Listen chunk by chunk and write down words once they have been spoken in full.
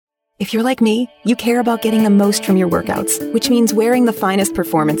If you're like me, you care about getting the most from your workouts, which means wearing the finest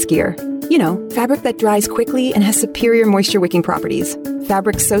performance gear. You know, fabric that dries quickly and has superior moisture-wicking properties.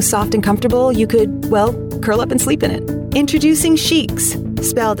 Fabric so soft and comfortable you could, well, curl up and sleep in it. Introducing Sheex,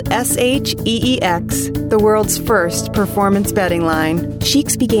 spelled S-H-E-E-X, the world's first performance bedding line.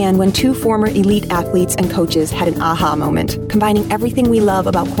 Sheex began when two former elite athletes and coaches had an aha moment, combining everything we love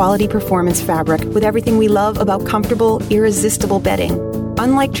about quality performance fabric with everything we love about comfortable, irresistible bedding.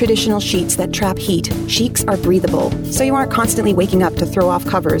 Unlike traditional sheets that trap heat, Sheex are breathable, so you aren't constantly waking up to throw off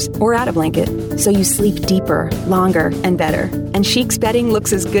covers or add a blanket, so you sleep deeper, longer, and better. And Sheex bedding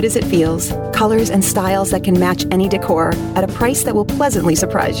looks as good as it feels. Colors and styles that can match any decor at a price that will pleasantly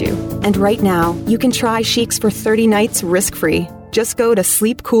surprise you. And right now, you can try Sheex for 30 nights risk-free. Just go to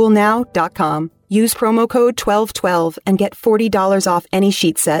sleepcoolnow.com. Use promo code 1212 and get $40 off any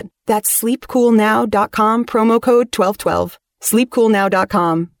sheet set. That's sleepcoolnow.com, promo code 1212.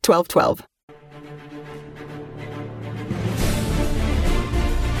 sleepcoolnow.com, 1212.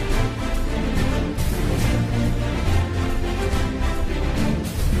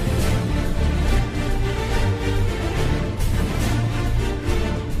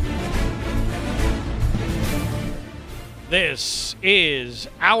 This is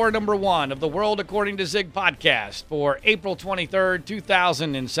hour number 1 of the World According to Zig podcast for April 23rd,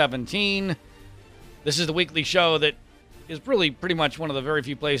 2017. This is the weekly show that is really pretty much one of the very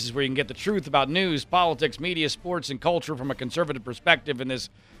few places where you can get the truth about news, politics, media, sports, and culture from a conservative perspective in this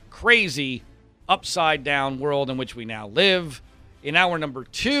crazy, upside-down world in which we now live. In hour number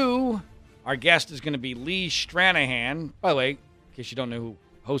 2, our guest is going to be Lee Stranahan. By the way, in case you don't know who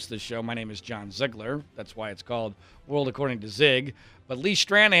hosts this show, my name is John Ziegler. That's why it's called World According to Zig. But Lee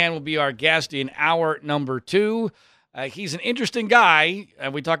Stranahan will be our guest in hour number 2. He's an interesting guy.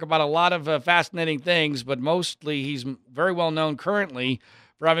 We talk about a lot of fascinating things, but mostly he's very well known currently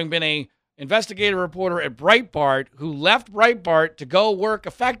for having been a investigative reporter at Breitbart who left Breitbart to go work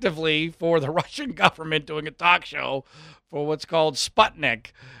effectively for the Russian government doing a talk show for what's called Sputnik.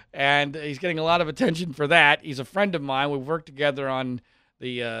 And he's getting a lot of attention for that. He's a friend of mine. We've worked together on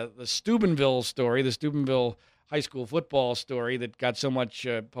the Steubenville story, the Steubenville high school football story that got so much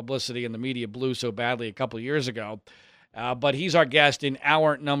publicity and the media blew so badly a couple of years ago. But he's our guest in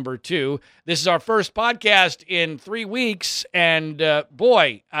hour number 2. This is our first podcast in 3 weeks, and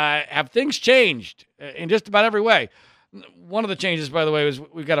boy, have things changed in just about every way. One of the changes, by the way, is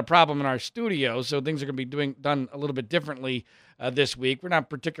we've got a problem in our studio, so things are going to be done a little bit differently this week. We're not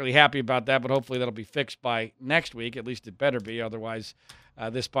particularly happy about that, but hopefully that'll be fixed by next week. At least it better be. Otherwise,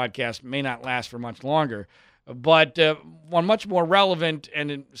 this podcast may not last for much longer. But on much more relevant and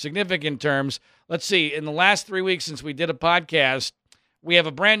in significant terms, let's see, in the last 3 weeks since we did a podcast, we have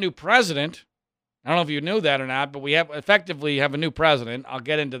a brand new president. I don't know if you knew that or not, but we effectively have a new president. I'll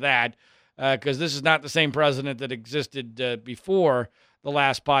get into that because this is not the same president that existed before the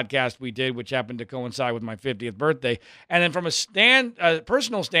last podcast we did, which happened to coincide with my 50th birthday. And then from a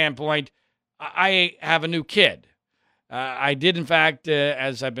personal standpoint, I have a new kid. I did, in fact,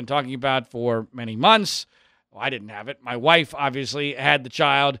 as I've been talking about for many months. Well, I didn't have it. My wife obviously had the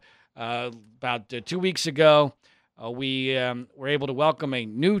child about 2 weeks ago. We were able to welcome a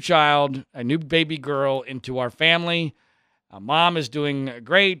new child, a new baby girl into our family. Mom is doing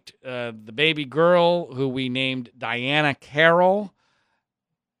great. The baby girl, who we named Diana Carol.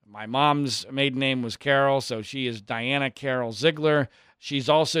 My mom's maiden name was Carol, so she is Diana Carol Ziegler. She's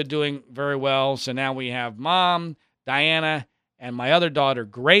also doing very well. So now we have Mom, Diana, and my other daughter,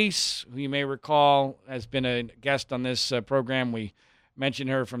 Grace, who you may recall has been a guest on this program. We mention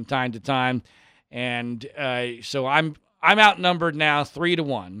her from time to time. And so I'm outnumbered now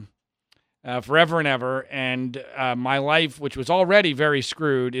 3-1 forever and ever. And my life, which was already very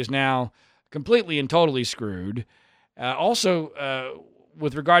screwed, is now completely and totally screwed. Also,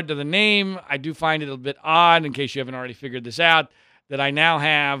 with regard to the name, I do find it a bit odd, in case you haven't already figured this out, that I now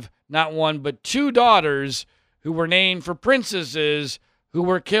have not one but 2 daughters who were named for princesses who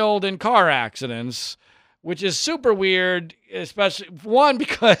were killed in car accidents, which is super weird, especially, one,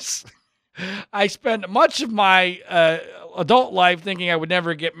 because I spent much of my adult life thinking I would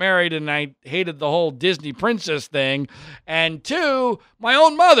never get married, and I hated the whole Disney princess thing. And 2, my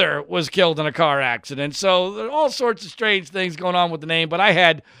own mother was killed in a car accident. So there are all sorts of strange things going on with the name, but I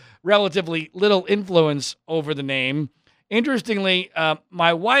had relatively little influence over the name. Interestingly,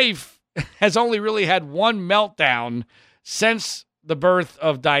 my wife has only really had one meltdown since the birth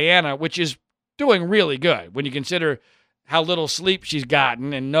of Diana, which is doing really good when you consider how little sleep she's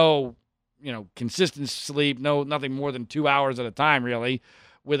gotten and no, consistent sleep, nothing more than 2 hours at a time, really,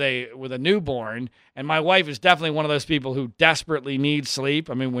 with a newborn, and my wife is definitely one of those people who desperately needs sleep.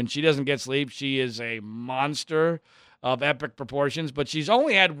 I mean, when she doesn't get sleep, she is a monster of epic proportions, but she's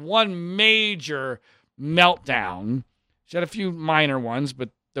only had one major meltdown. She had a few minor ones, but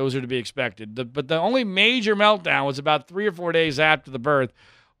those are to be expected. But the only major meltdown was about 3 or 4 days after the birth,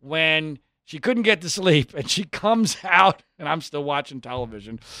 when she couldn't get to sleep, and she comes out, and I'm still watching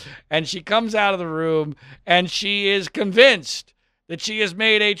television, and she comes out of the room, and she is convinced that she has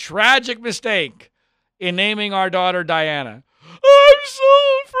made a tragic mistake in naming our daughter Diana. I'm so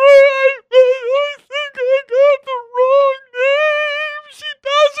afraid. I think I got the wrong name. She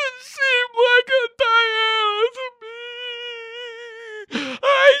doesn't seem like a Diana to me.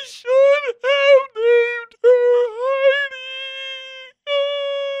 I should have named her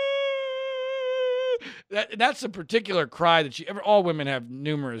Heidi. That's a particular cry that all women have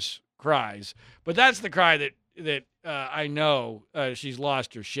numerous cries, but that's the cry that I know she's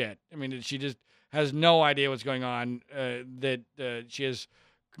lost her shit. I mean, she just has no idea what's going on, that she has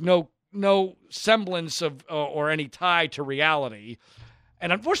no semblance of or any tie to reality.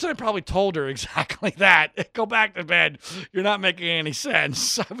 And unfortunately, I probably told her exactly that. Go back to bed. You're not making any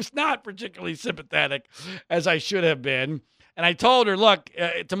sense. I was not particularly sympathetic as I should have been. And I told her, look,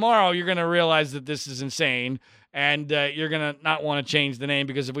 tomorrow you're going to realize that this is insane, and you're going to not want to change the name,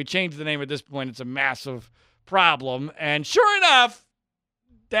 because if we change the name at this point, it's a massive problem. And sure enough,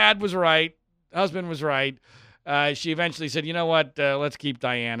 Dad was right. Husband was right. She eventually said, you know what, let's keep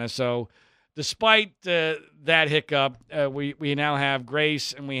Diana. So despite that hiccup, we now have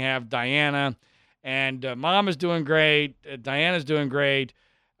Grace and we have Diana. And Mom is doing great. Diana's doing great.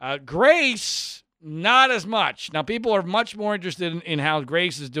 Grace, not as much. Now, people are much more interested in how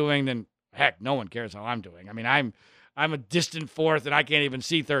Grace is doing than, heck, no one cares how I'm doing. I mean, I'm a distant fourth, and I can't even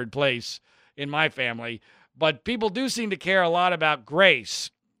see third place in my family. But people do seem to care a lot about Grace,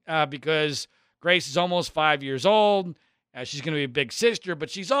 because Grace is almost 5 years old. She's going to be a big sister,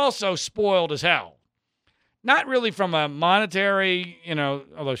 but she's also spoiled as hell. Not really from a monetary,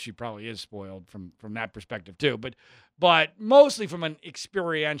 although she probably is spoiled from that perspective too, but mostly from an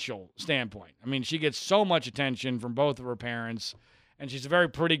experiential standpoint. I mean, she gets so much attention from both of her parents, and she's a very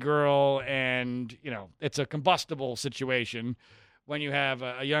pretty girl, and, it's a combustible situation when you have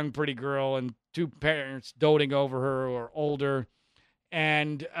a young, pretty girl and two parents doting over her who are older.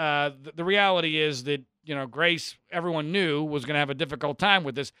 And the reality is that, Grace, everyone knew, was going to have a difficult time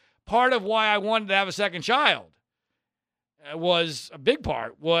with this. Part of why I wanted to have a second child was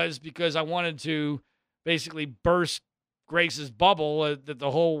because I wanted to basically burst Grace's bubble, that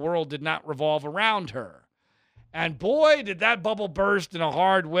the whole world did not revolve around her. And boy, did that bubble burst in a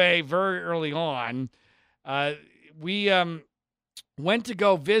hard way very early on. We went to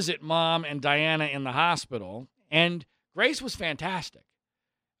go visit Mom and Diana in the hospital, and Grace was fantastic.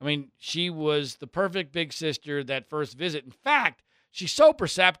 I mean, she was the perfect big sister that first visit. In fact, she's so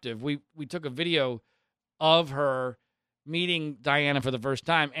perceptive. We took a video of her meeting Diana for the first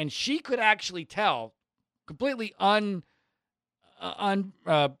time, and she could actually tell, completely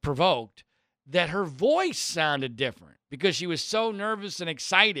unprovoked, that her voice sounded different because she was so nervous and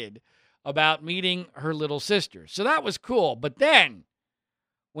excited about meeting her little sister. So that was cool. But then,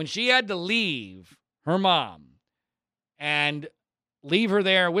 when she had to leave her mom and leave her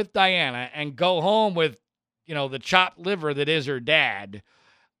there with Diana and go home with, the chopped liver that is her dad,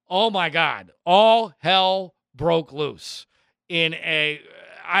 oh my God, all hell broke loose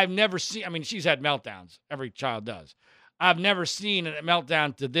I've never seen, I mean, she's had meltdowns. Every child does. I've never seen a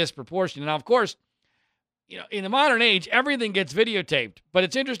meltdown to this proportion. Now, of course, in the modern age, everything gets videotaped, but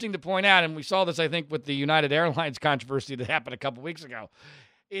it's interesting to point out, and we saw this, I think, with the United Airlines controversy that happened a couple weeks ago.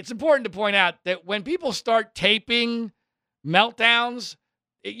 It's important to point out that when people start taping meltdowns,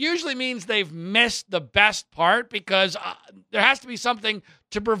 it usually means they've missed the best part, because there has to be something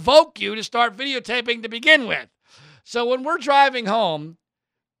to provoke you to start videotaping to begin with. So when we're driving home,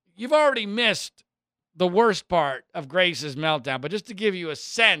 you've already missed the worst part of Grace's meltdown. But just to give you a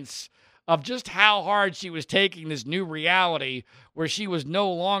sense of just how hard she was taking this new reality where she was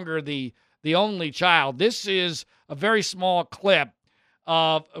no longer the only child, this is a very small clip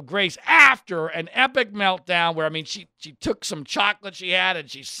of Grace after an epic meltdown where, I mean, she took some chocolate she had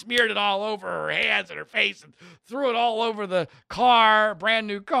and she smeared it all over her hands and her face and threw it all over the car, brand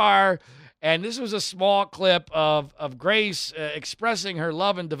new car. And this was a small clip of Grace expressing her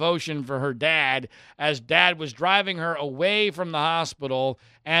love and devotion for her dad as Dad was driving her away from the hospital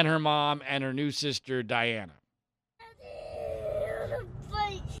and her mom and her new sister, Diana.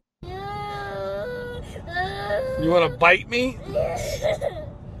 You want to bite me?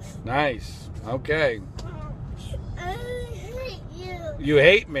 Nice. Okay. I hate you. You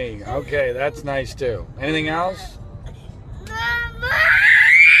hate me. Okay, that's nice too. Anything else?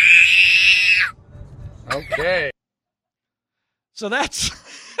 Okay. So that's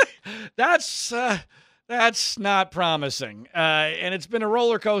that's not promising. And it's been a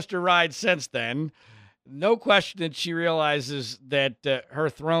roller coaster ride since then. No question that she realizes that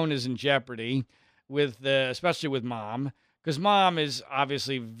her throne is in jeopardy, with especially with Mom, because Mom is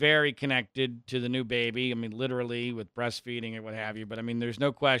obviously very connected to the new baby. I mean, literally with breastfeeding and what have you. But I mean, there's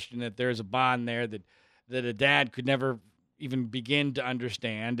no question that there's a bond there that a dad could never even begin to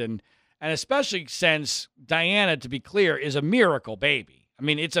understand, and especially since Diana, to be clear, is a miracle baby. I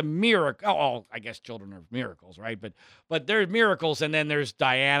mean, it's a miracle. Oh, I guess children are miracles, right? But there's miracles, and then there's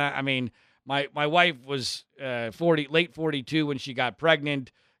Diana. I mean, my wife was late 42 when she got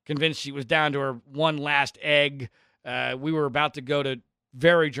pregnant, convinced she was down to her one last egg. We were about to go to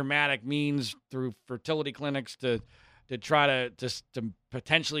very dramatic means through fertility clinics to try to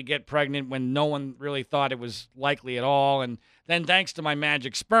potentially get pregnant when no one really thought it was likely at all. And then thanks to my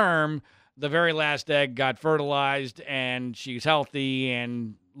magic sperm, the very last egg got fertilized, and she's healthy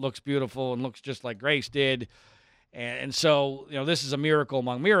and looks beautiful and looks just like Grace did. And so, this is a miracle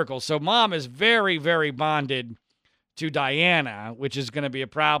among miracles. So Mom is very, very bonded to Diana, which is going to be a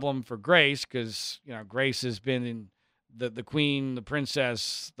problem for Grace because, Grace has been the queen, the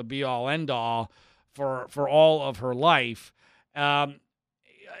princess, the be-all, end-all for all of her life.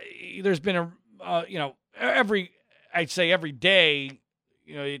 There's been I'd say every day,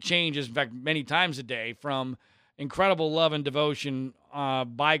 it changes, in fact, many times a day, from incredible love and devotion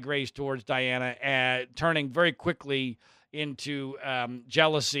by Grace towards Diana, turning very quickly into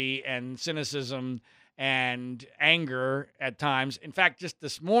jealousy and cynicism and anger at times. In fact, just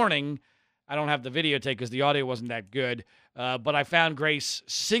this morning, I don't have the videotape because the audio wasn't that good, but I found Grace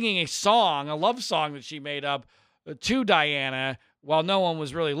singing a love song that she made up to Diana while no one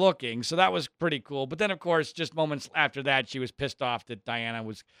was really looking. So that was pretty cool. But then, of course, just moments after that, she was pissed off that Diana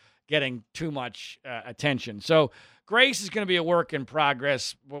was getting too much attention. So Grace is going to be a work in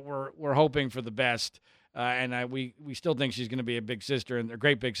progress, but we're hoping for the best. And we still think she's going to be a big sister, and a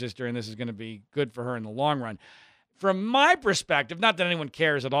great big sister, and this is going to be good for her in the long run. From my perspective, not that anyone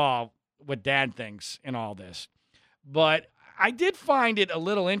cares at all what Dad thinks in all this, but I did find it a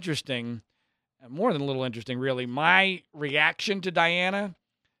little interesting, more than a little interesting, really, my reaction to Diana,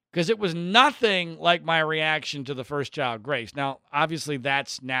 because it was nothing like my reaction to the first child, Grace. Now, obviously,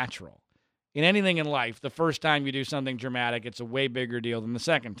 that's natural. In anything in life, the first time you do something dramatic, it's a way bigger deal than the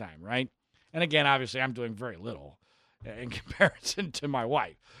second time, right? And again, obviously, I'm doing very little in comparison to my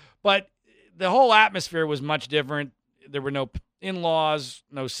wife. But the whole atmosphere was much different. There were no in-laws,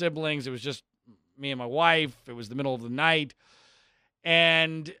 no siblings. It was just me and my wife. It was the middle of the night.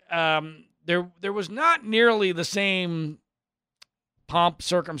 And there was not nearly the same pomp,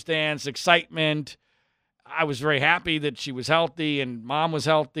 circumstance, excitement. I was very happy that she was healthy and Mom was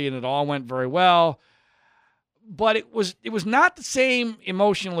healthy, and it all went very well. But it was not the same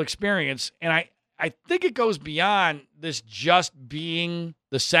emotional experience, and I think it goes beyond this just being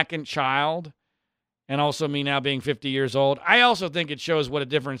the second child and also me now being 50 years old. I also think it shows what a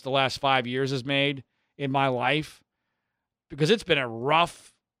difference the last 5 years has made in my life, because it's been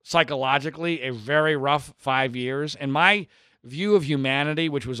psychologically, a very rough 5 years. And my view of humanity,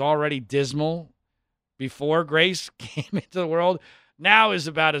 which was already dismal before Grace came into the world, now is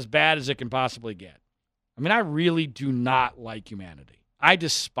about as bad as it can possibly get. I mean, I really do not like humanity. I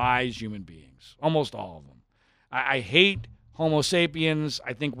despise human beings, almost all of them. I hate Homo sapiens.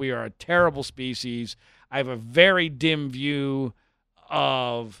 I think we are a terrible species. I have a very dim view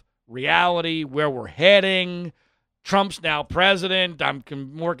of reality, where we're heading. Trump's now president. I'm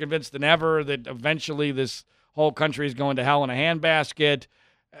more convinced than ever that eventually this whole country is going to hell in a handbasket.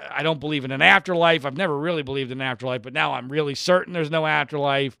 I don't believe in an afterlife. I've never really believed in an afterlife, but now I'm really certain there's no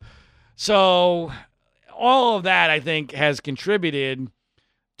afterlife. So all of that, I think, has contributed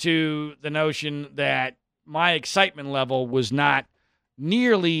to the notion that my excitement level was not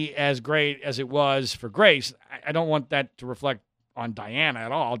nearly as great as it was for Grace. I don't want that to reflect on Diana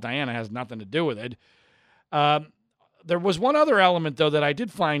at all. Diana has nothing to do with it. There was one other element, though, that I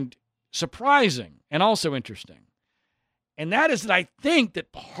did find surprising and also interesting. And that is that I think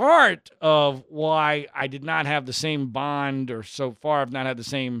that part of why I did not have the same bond, or so far I've not had the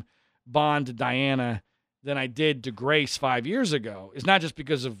same bond to Diana than I did to Grace 5 years ago, is not just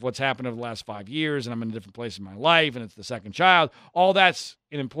because of what's happened over the last 5 years and I'm in a different place in my life and it's the second child. All that's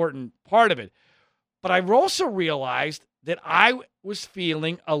an important part of it. But I also realized that I was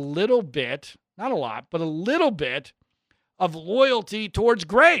feeling a little bit, not a lot, but a little bit of loyalty towards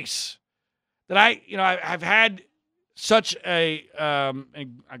Grace. That I've had such I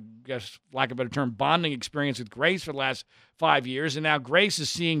guess, lack of a better term, bonding experience with Grace for the last 5 years, and now Grace is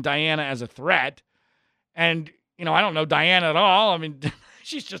seeing Diana as a threat. And, I don't know Diana at all. I mean,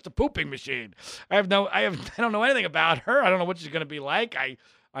 she's just a pooping machine. I don't know anything about her. I don't know what she's going to be like.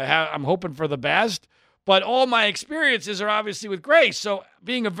 I'm hoping for the best. But all my experiences are obviously with Grace. So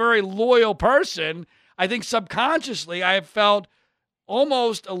being a very loyal person, I think subconsciously I have felt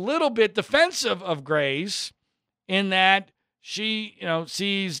almost a little bit defensive of Grace in that she,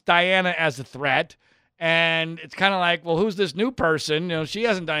 sees Diana as a threat. And it's kind of like, well, who's this new person? She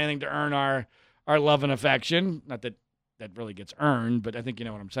hasn't done anything to earn our love and affection. Not that really gets earned, but I think you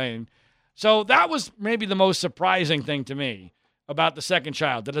know what I'm saying. So that was maybe the most surprising thing to me about the second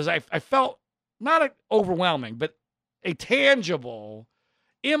child. That is, I felt not overwhelming, but a tangible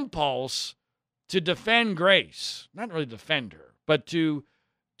impulse to defend Grace. Not really defend her, but to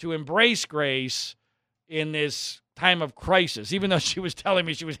embrace Grace in this time of crisis. Even though she was telling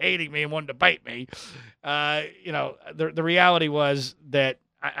me she was hating me and wanted to bite me, the reality was that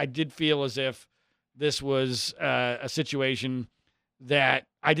I did feel as if this was a situation that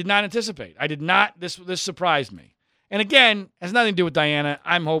I did not anticipate. This surprised me. And again, has nothing to do with Diana.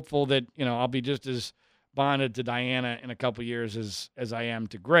 I'm hopeful that, I'll be just as bonded to Diana in a couple years as I am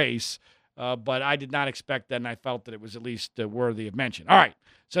to Grace. But I did not expect that, and I felt that it was at least worthy of mention. All right,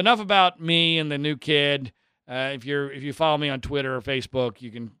 so enough about me and the new kid. If you follow me on Twitter or Facebook,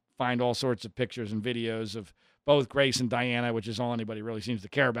 you can find all sorts of pictures and videos of both Grace and Diana, which is all anybody really seems to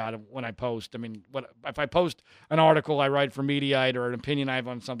care about when I post. I mean, if I post an article I write for Mediaite or an opinion I have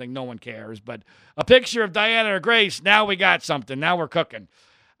on something, no one cares. But a picture of Diana or Grace, now we got something. Now we're cooking.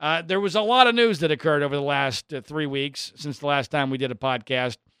 There was a lot of news that occurred over the last 3 weeks since the last time we did a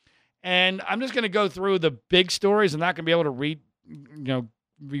podcast. And I'm just going to go through the big stories. I'm not going to be able to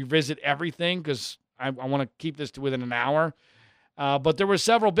revisit everything because I want to keep this to within an hour. But there were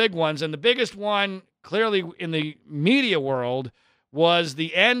several big ones. And the biggest one, clearly in the media world, was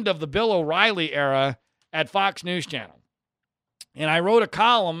the end of the Bill O'Reilly era at Fox News Channel. And I wrote a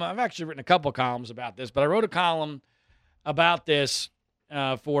column. I've actually written a couple of columns about this, but I wrote a column about this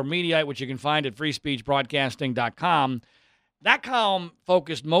for Mediaite, which you can find at freespeechbroadcasting.com. That column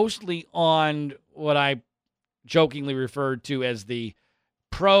focused mostly on what I jokingly referred to as the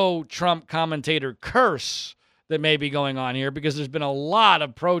pro-Trump commentator curse that may be going on here, because there's been a lot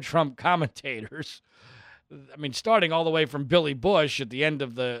of pro-Trump commentators. I mean, starting all the way from Billy Bush at the end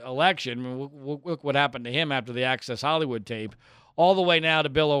of the election. Look what happened to him after the Access Hollywood tape, all the way now to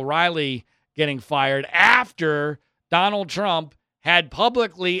Bill O'Reilly getting fired after Donald Trump had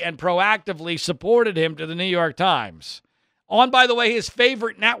publicly and proactively supported him to the New York Times. On, by the way, his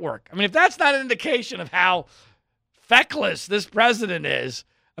favorite network. I mean, if that's not an indication of how feckless this president is,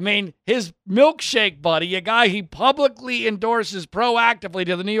 I mean, his milkshake buddy, a guy he publicly endorses proactively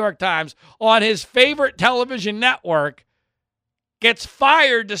to the New York Times on his favorite television network, gets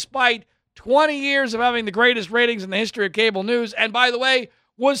fired despite 20 years of having the greatest ratings in the history of cable news, and by the way,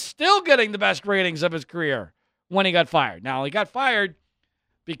 was still getting the best ratings of his career when he got fired. Now, he got fired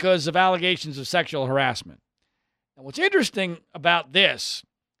because of allegations of sexual harassment. And what's interesting about this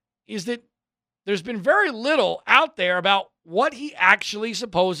is that there's been very little out there about what he actually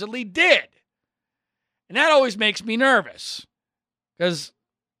supposedly did. And that always makes me nervous, because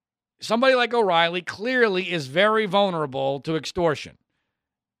somebody like O'Reilly clearly is very vulnerable to extortion.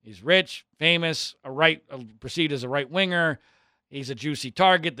 He's rich, famous, perceived as a right-winger. He's a juicy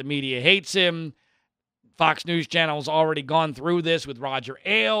target. The media hates him. Fox News Channel's already gone through this with Roger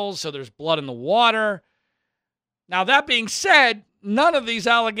Ailes, so there's blood in the water. Now, that being said, none of these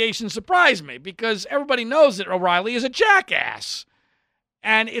allegations surprise me, because everybody knows that O'Reilly is a jackass.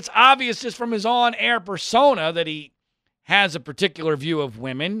 And it's obvious just from his on-air persona that he has a particular view of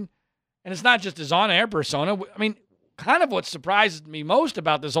women. And it's not just his on-air persona. I mean, kind of what surprises me most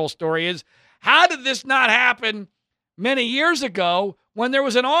about this whole story is, how did this not happen many years ago when there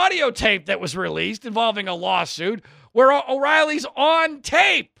was an audio tape that was released involving a lawsuit where O'Reilly's on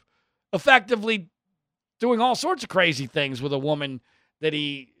tape effectively doing all sorts of crazy things with a woman that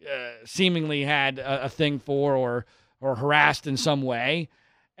he seemingly had a thing for or harassed in some way.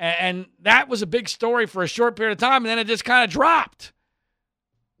 And that was a big story for a short period of time, and then it just kind of dropped.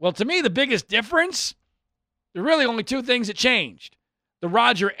 Well, to me, the biggest difference, there are really only two things that changed. The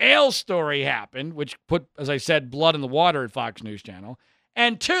Roger Ailes story happened, which put, as I said, blood in the water at Fox News Channel.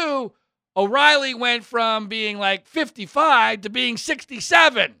 And two, O'Reilly went from being like 55 to being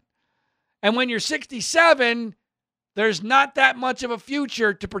 67. And when you're 67, there's not that much of a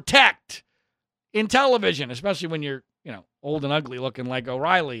future to protect in television, especially when you're, old and ugly looking like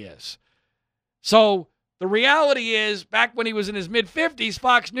O'Reilly is. So The reality is, back when he was in his mid-50s,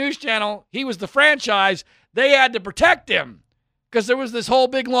 Fox News Channel, he was the franchise. They had to protect him because there was this whole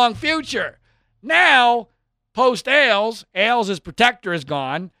big, long future. Now, post-Ailes, Ailes' protector is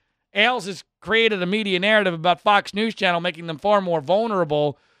gone. Ailes has created a media narrative about Fox News Channel, making them far more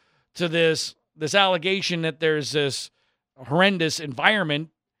vulnerable to this allegation that there's this horrendous environment.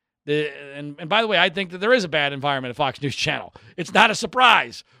 And by the way, I think that there is a bad environment at Fox News Channel. It's not a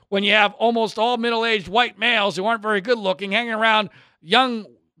surprise when you have almost all middle-aged white males who aren't very good-looking hanging around young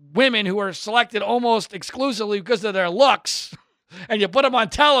women who are selected almost exclusively because of their looks, and you put them on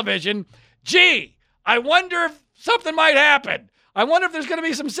television. Gee, I wonder if something might happen. I wonder if there's going to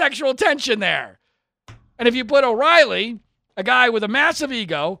be some sexual tension there. And if you put O'Reilly, a guy with a massive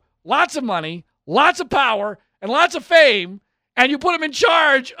ego, lots of money, lots of power, and lots of fame, and you put him in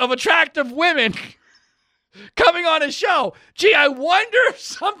charge of attractive women coming on his show, gee, I wonder if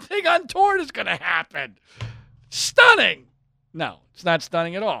something untoward is going to happen. Stunning. No, it's not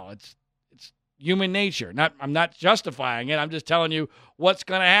stunning at all. It's human nature. I'm not justifying it. I'm just telling you what's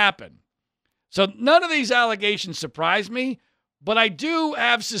going to happen. So none of these allegations surprise me, but I do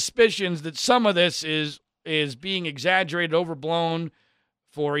have suspicions that some of this is being exaggerated, overblown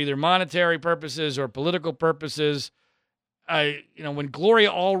for either monetary purposes or political purposes. When Gloria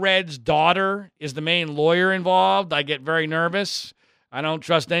Allred's daughter is the main lawyer involved, I get very nervous. I don't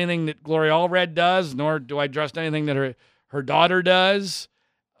trust anything that Gloria Allred does, nor do I trust anything that her daughter does.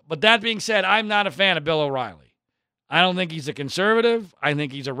 But that being said, I'm not a fan of Bill O'Reilly. I don't think he's a conservative. I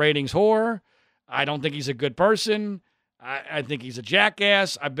think he's a ratings whore. I don't think he's a good person. I think he's a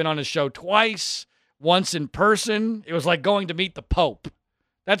jackass. I've been on his show twice, once in person. It was like going to meet the Pope.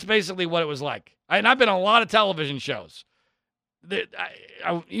 That's basically what it was like. And I've been on a lot of television shows.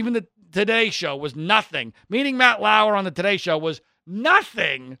 Even the Today Show was nothing. Meeting Matt Lauer on the Today Show was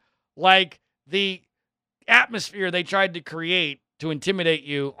nothing like the atmosphere they tried to create to intimidate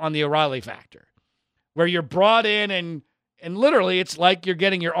you on the O'Reilly Factor, where you're brought in and literally it's like you're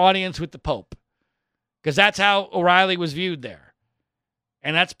getting your audience with the Pope, because that's how O'Reilly was viewed there.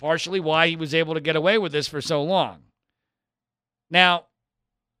 And that's partially why he was able to get away with this for so long. Now,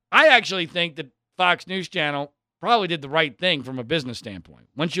 I actually think that Fox News Channel probably did the right thing from a business standpoint.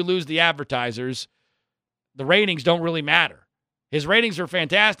 Once you lose the advertisers, the ratings don't really matter. His ratings are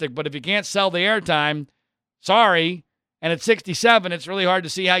fantastic, but if you can't sell the airtime, sorry. And at 67, it's really hard to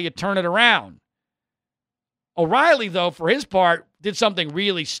see how you turn it around. O'Reilly, though, for his part, did something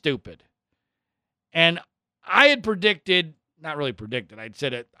really stupid. And I had predicted, not really predicted, I'd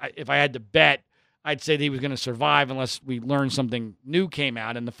said it, if I had to bet, I'd say that he was going to survive unless we learned something new came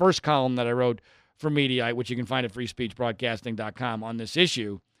out. In the first column that I wrote for Mediaite, which you can find at freespeechbroadcasting.com on this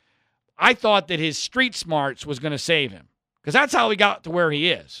issue, I thought that his street smarts was going to save him, because that's how he got to where he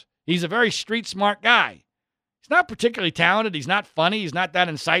is. He's a very street smart guy. He's not particularly talented. He's not funny. He's not that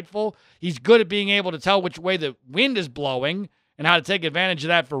insightful. He's good at being able to tell which way the wind is blowing and how to take advantage of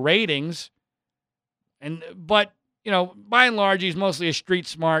that for ratings. But by and large, he's mostly a street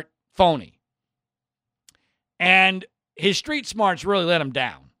smart phony. And his street smarts really let him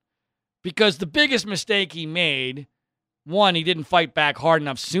down, because the biggest mistake he made, one, he didn't fight back hard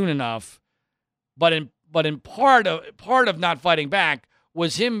enough soon enough, but in part of not fighting back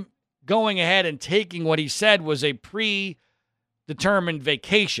was him going ahead and taking what he said was a predetermined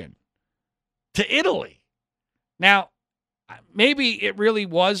vacation to Italy. Now, maybe it really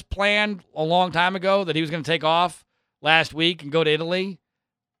was planned a long time ago that he was going to take off last week and go to Italy,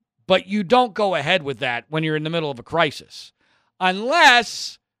 but you don't go ahead with that when you're in the middle of a crisis,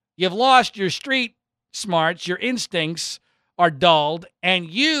 unless you've lost your street smarts, your instincts are dulled, and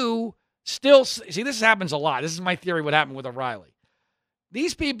you still see, this happens a lot. This is my theory what happened with O'Reilly.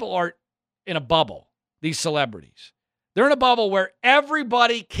 These people are in a bubble, these celebrities. They're in a bubble where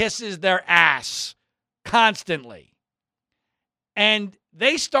everybody kisses their ass constantly. And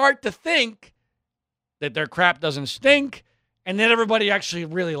they start to think that their crap doesn't stink and that everybody actually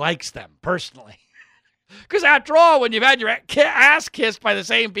really likes them personally. Because after all, when you've had your ass kissed by the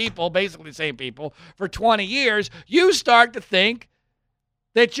same people, basically the same people, for 20 years, you start to think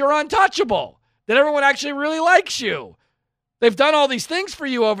that you're untouchable, that everyone actually really likes you. They've done all these things for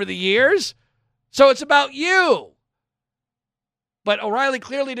you over the years, so it's about you. But O'Reilly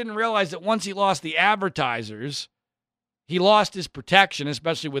clearly didn't realize that once he lost the advertisers, he lost his protection,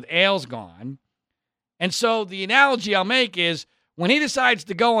 especially with Ailes gone. And so the analogy I'll make is when he decides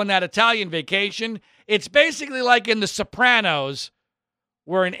to go on that Italian vacation, it's basically like in The Sopranos,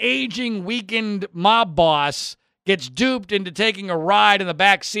 where an aging, weakened mob boss gets duped into taking a ride in the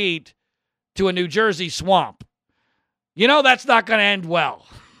back seat to a New Jersey swamp. That's not going to end well.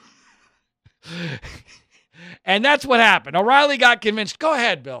 And that's what happened. O'Reilly got convinced, go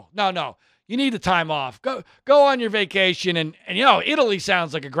ahead, Bill. No, you need the time off. Go on your vacation. And Italy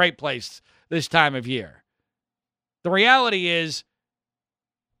sounds like a great place this time of year. The reality is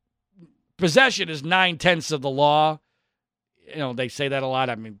possession is 9/10 of the law. They say that a lot.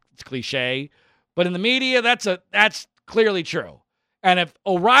 I mean, it's cliche. But in the media, that's clearly true. And if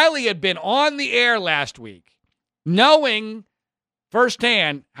O'Reilly had been on the air last week, knowing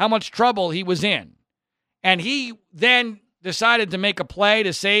firsthand how much trouble he was in, and he then decided to make a play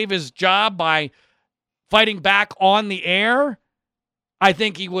to save his job by fighting back on the air, I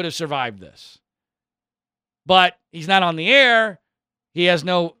think he would have survived this. But he's not on the air. He has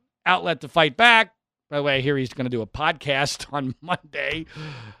no outlet to fight back. By the way, I hear he's going to do a podcast on Monday.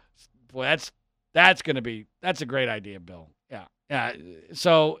 Boy, that's a great idea, Bill. Yeah.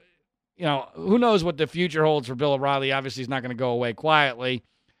 So, who knows what the future holds for Bill O'Reilly. Obviously, he's not going to go away quietly.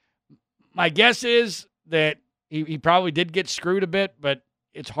 My guess is that he probably did get screwed a bit, but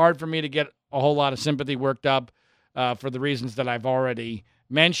it's hard for me to get a whole lot of sympathy worked up for the reasons that I've already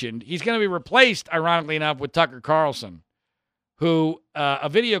mentioned. He's going to be replaced, ironically enough, with Tucker Carlson, who a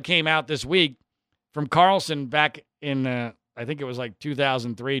video came out this week from Carlson back in, I think it was like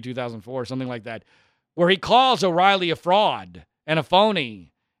 2003, 2004, something like that, where he calls O'Reilly a fraud and a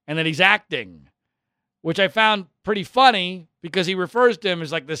phony and that he's acting, which I found pretty funny because he refers to him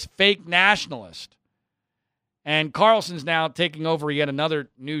as like this fake nationalist. And Carlson's now taking over yet another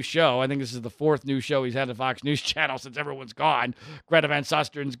new show. I think this is the fourth new show he's had at Fox News Channel since everyone's gone. Greta Van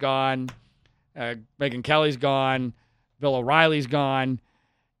Susteren's gone. Megyn Kelly's gone. Bill O'Reilly's gone.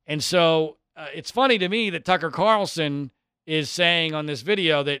 And so it's funny to me that Tucker Carlson is saying on this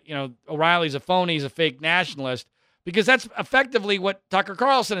video that, O'Reilly's a phony, he's a fake nationalist, because that's effectively what Tucker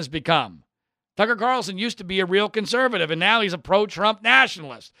Carlson has become. Tucker Carlson used to be a real conservative, and now he's a pro-Trump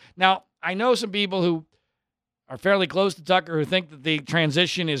nationalist. Now, I know some people who are fairly close to Tucker who think that the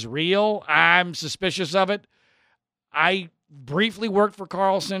transition is real. I'm suspicious of it. I briefly worked for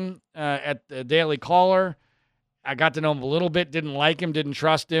Carlson at the Daily Caller. I got to know him a little bit, didn't like him, didn't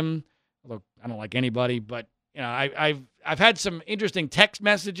trust him, although I don't like anybody, but I've had some interesting text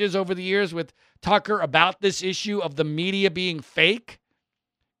messages over the years with Tucker about this issue of the media being fake,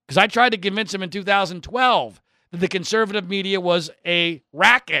 because I tried to convince him in 2012 that the conservative media was a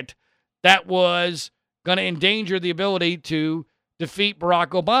racket that was going to endanger the ability to defeat Barack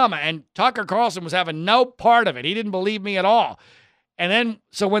Obama, and Tucker Carlson was having no part of it. He didn't believe me at all. And then,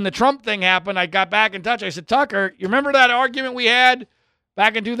 so when the Trump thing happened, I got back in touch. I said, Tucker, you remember that argument we had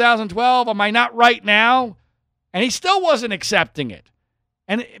back in 2012? Am I not right now? And he still wasn't accepting it.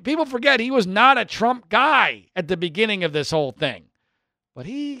 And people forget he was not a Trump guy at the beginning of this whole thing. But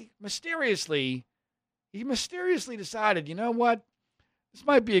he mysteriously decided, you know what? This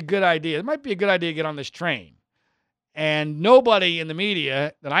might be a good idea. It might be a good idea to get on this train. And nobody in the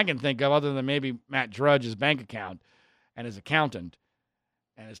media that I can think of, other than maybe Matt Drudge, his bank account and his accountant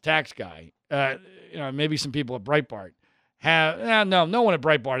and his tax guy, maybe some people at Breitbart, no one at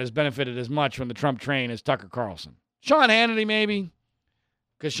Breitbart has benefited as much from the Trump train as Tucker Carlson. Sean Hannity, maybe,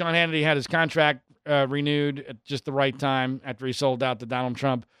 because Sean Hannity had his contract renewed at just the right time after he sold out to Donald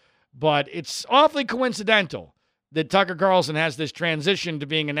Trump. But it's awfully coincidental that Tucker Carlson has this transition to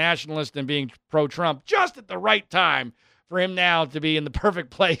being a nationalist and being pro-Trump just at the right time for him now to be in the perfect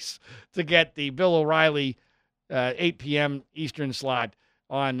place to get the Bill O'Reilly 8 p.m. Eastern slot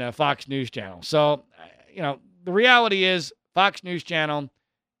on Fox News Channel. So, the reality is Fox News Channel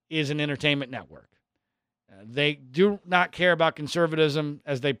is an entertainment network. They do not care about conservatism,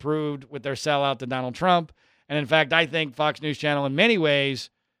 as they proved with their sellout to Donald Trump. And in fact, I think Fox News Channel in many ways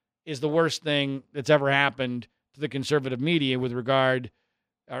is the worst thing that's ever happened to the conservative media with regard,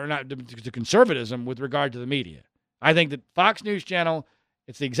 or not to conservatism with regard to the media. I think that Fox News Channel,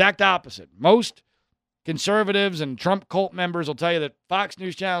 it's the exact opposite. Most conservatives and Trump cult members will tell you that Fox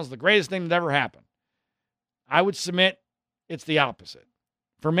News Channel is the greatest thing that ever happened. I would submit it's the opposite.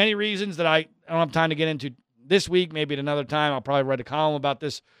 For many reasons that I don't have time to get into this week, maybe at another time. I'll probably write a column about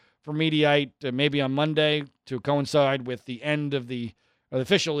this for Mediaite, maybe on Monday, to coincide with the end of the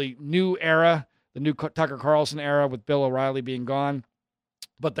officially new era, the new Tucker Carlson era with Bill O'Reilly being gone.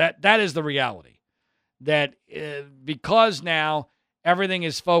 But that is the reality. That because now everything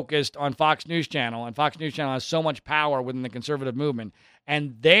is focused on Fox News Channel, and Fox News Channel has so much power within the conservative movement,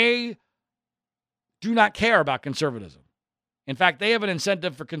 and they do not care about conservatism. In fact, they have an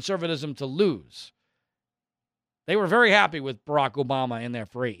incentive for conservatism to lose. They were very happy with Barack Obama in there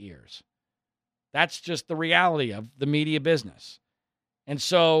for 8 years. That's just the reality of the media business. And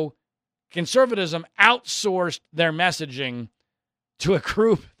so conservatism outsourced their messaging to a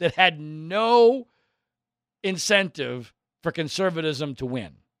group that had no incentive for conservatism to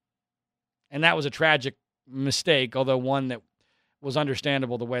win. And that was a tragic mistake, although one that was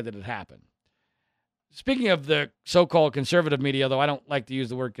understandable the way that it happened. Speaking of the so-called conservative media, though I don't like to use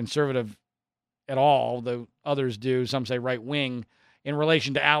the word conservative at all, though others do, some say right-wing, in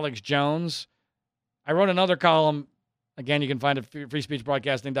relation to Alex Jones, I wrote another column, again, you can find it at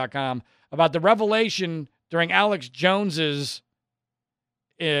freespeechbroadcasting.com, about the revelation during Alex Jones's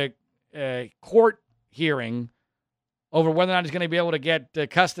court hearing over whether or not he's going to be able to get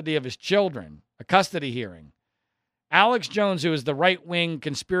custody of his children, a custody hearing. Alex Jones, who is the right-wing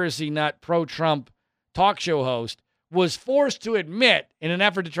conspiracy nut, pro-Trump talk show host, was forced to admit, in an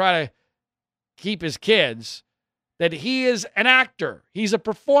effort to try to keep his kids, that he is an actor. He's a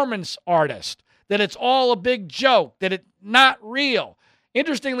performance artist, that it's all a big joke, that it's not real.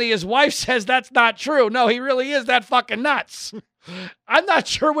 Interestingly, his wife says that's not true. No, he really is that fucking nuts. I'm not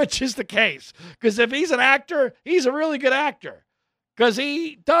sure which is the case, because if he's an actor, he's a really good actor, because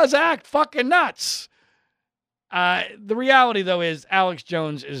he does act fucking nuts. The reality, though, is Alex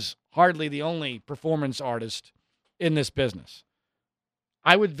Jones is hardly the only performance artist in this business.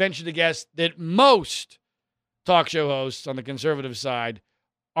 I would venture to guess that most talk show hosts on the conservative side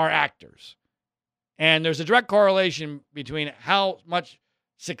are actors. And there's a direct correlation between how much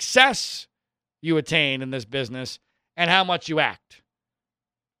success you attain in this business and how much you act.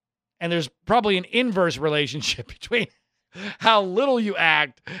 And there's probably an inverse relationship between how little you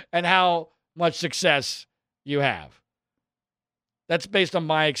act and how much success you have. That's based on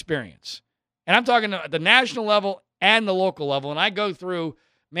my experience. And I'm talking at the national level and the local level. And I go through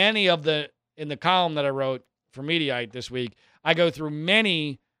many of in the column that I wrote for Mediaite this week, I go through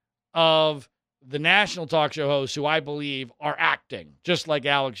many of the national talk show hosts who I believe are acting, just like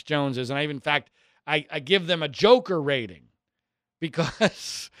Alex Jones is. And in fact, I give them a Joker rating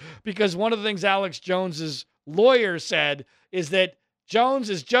because one of the things Alex Jones's lawyer said is that Jones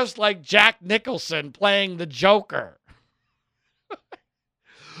is just like Jack Nicholson playing the Joker,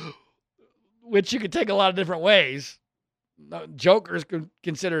 which you could take a lot of different ways. Joker's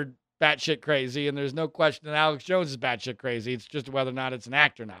considered batshit crazy, and there's no question that Alex Jones is batshit crazy. It's just whether or not it's an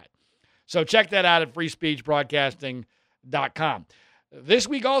act or not. So check that out at freespeechbroadcasting.com. This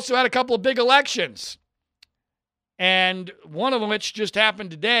week also had a couple of big elections, and one of them which just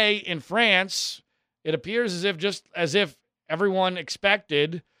happened today in France. It appears as if everyone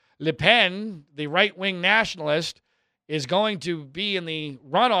expected Le Pen, the right-wing nationalist, is going to be in the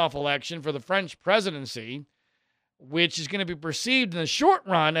runoff election for the French presidency, which is going to be perceived in the short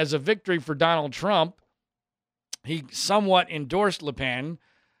run as a victory for Donald Trump. He somewhat endorsed Le Pen,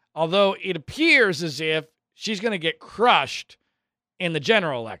 although it appears as if she's going to get crushed in the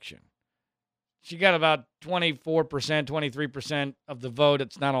general election. She got about 24%, 23% of the vote.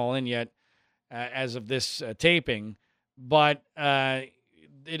 It's not all in yet as of this taping. But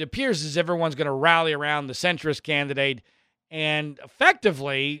it appears as if everyone's going to rally around the centrist candidate. And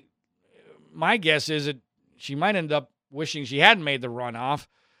effectively, my guess is that she might end up wishing she hadn't made the runoff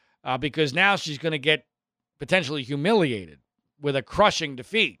because now she's going to get potentially humiliated with a crushing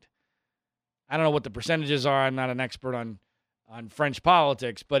defeat. I don't know what the percentages are. I'm not an expert on French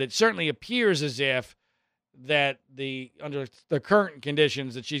politics, but it certainly appears as if that under the current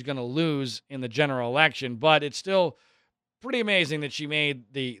conditions that she's going to lose in the general election. But it's still pretty amazing that she made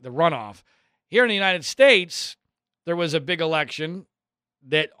the runoff. Here in the United States, there was a big election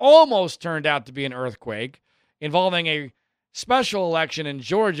that almost turned out to be an earthquake involving a special election in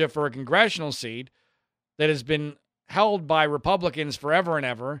Georgia for a congressional seat that has been held by Republicans forever and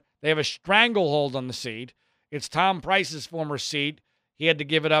ever. They have a stranglehold on the seat. It's Tom Price's former seat. He had to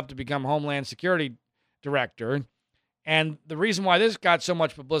give it up to become Homeland Security Director. And the reason why this got so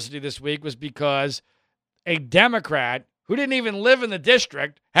much publicity this week was because a Democrat who didn't even live in the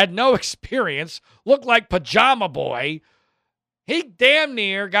district, had no experience, looked like Pajama Boy, he damn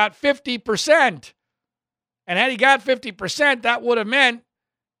near got 50%. And had he got 50%, that would have meant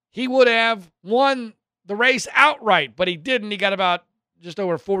he would have won the race outright. But he didn't. He got about just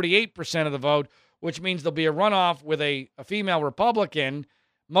over 48% of the vote, which means there'll be a runoff with a female Republican.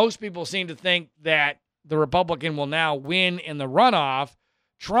 Most people seem to think that the Republican will now win in the runoff.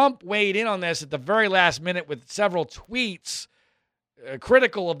 Trump weighed in on this at the very last minute with several tweets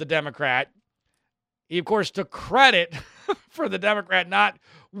critical of the Democrat. He, of course, took credit for the Democrat not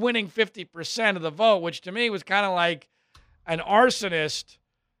winning 50% of the vote, which to me was kind of like an arsonist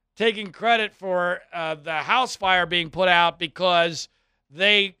taking credit for the house fire being put out because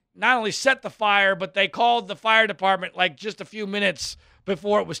they not only set the fire, but they called the fire department like just a few minutes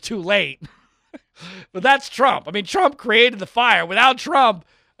before it was too late. But that's Trump. I mean, Trump created the fire. Without Trump,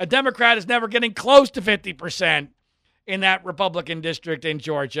 A Democrat is never getting close to 50% in that Republican district in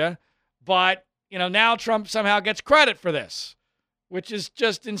Georgia. But, now Trump somehow gets credit for this, which is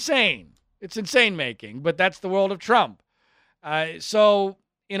just insane. It's insane making, but that's the world of Trump. So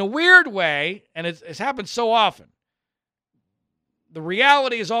in a weird way, and it's happened so often, the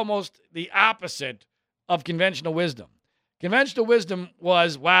reality is almost the opposite of conventional wisdom. Conventional wisdom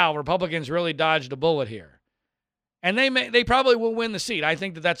was, wow, Republicans really dodged a bullet here. And they probably will win the seat. I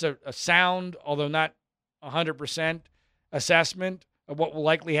think that's a sound, although not 100% assessment of what will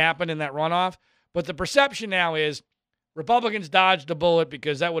likely happen in that runoff. But the perception now is Republicans dodged a bullet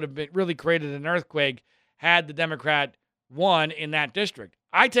because that would have really created an earthquake had the Democrat won in that district.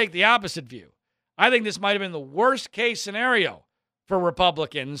 I take the opposite view. I think this might have been the worst case scenario for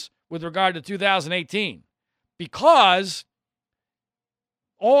Republicans with regard to 2018 because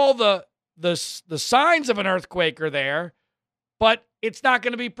all the signs of an earthquake are there, but it's not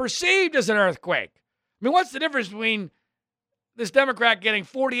going to be perceived as an earthquake. I mean, what's the difference between this Democrat getting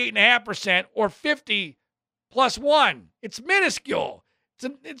 48.5% or 50 plus 1? It's minuscule.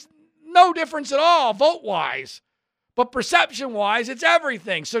 It's no difference at all vote-wise. But perception-wise, it's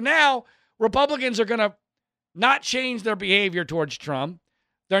everything. So now Republicans are going to not change their behavior towards Trump.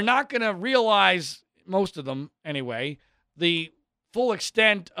 They're not going to realize, most of them anyway, the full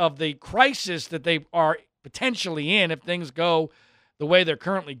extent of the crisis that they are potentially in if things go the way they're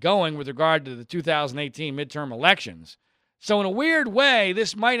currently going with regard to the 2018 midterm elections. So in a weird way,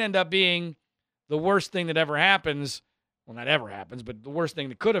 this might end up being the worst thing that ever happens. Well, not ever happens, but the worst thing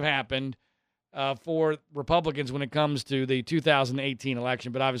that could have happened for Republicans when it comes to the 2018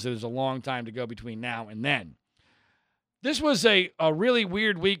 election. But obviously there's a long time to go between now and then. This was a really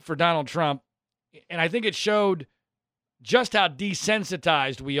weird week for Donald Trump, and I think it showed just how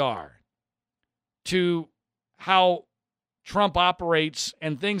desensitized we are to how Trump operates,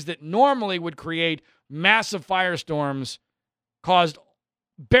 and things that normally would create massive firestorms caused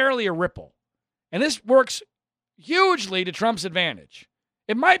barely a ripple. And this works hugely to Trump's advantage.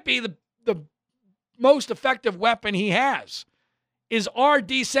 It might be the most effective weapon he has, is our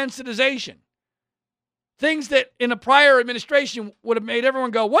desensitization. Things that in a prior administration would have made everyone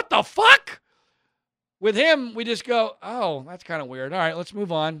go, what the fuck? With him, we just go, oh, that's kind of weird. All right, let's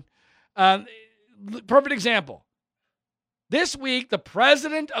move on. Perfect example. This week, the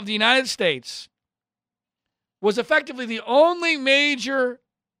President of the United States was effectively the only major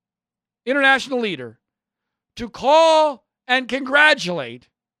international leader to call and congratulate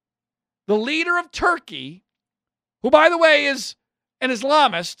the leader of Turkey, who, by the way, is an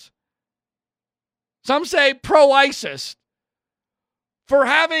Islamist, some say pro-ISIS, for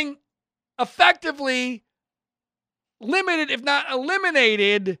having effectively limited, if not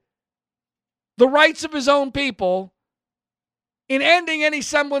eliminated, the rights of his own people in ending any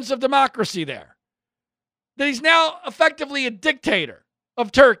semblance of democracy there. That he's now effectively a dictator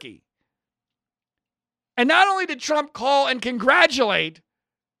of Turkey. And not only did Trump call and congratulate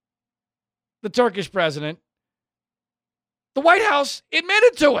the Turkish president, the White House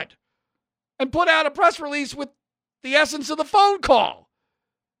admitted to it and put out a press release with the essence of the phone call.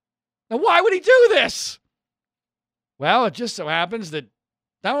 Now, why would he do this? Well, it just so happens that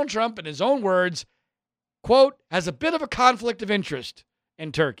Donald Trump, in his own words, quote, has a bit of a conflict of interest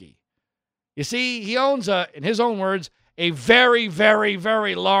in Turkey. You see, he owns, in his own words, a very, very,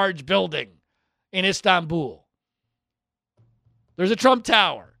 very large building in Istanbul. There's a Trump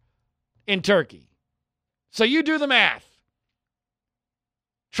Tower in Turkey. So you do the math.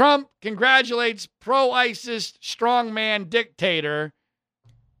 Trump congratulates pro-ISIS strongman dictator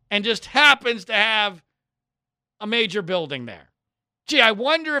and just happens to have a major building there. Gee, I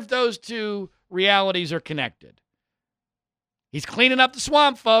wonder if those two realities are connected. He's cleaning up the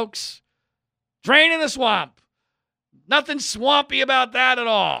swamp, folks. Draining the swamp. Nothing swampy about that at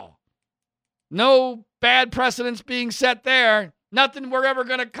all. No bad precedents being set there. Nothing we're ever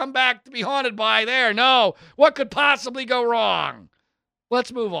going to come back to be haunted by there. No. What could possibly go wrong?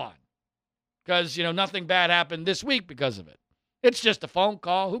 Let's move on. Because, nothing bad happened this week because of it. It's just a phone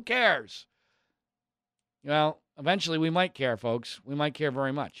call. Who cares? Well, eventually we might care, folks. We might care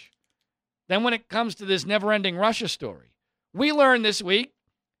very much. Then when it comes to this never-ending Russia story, we learned this week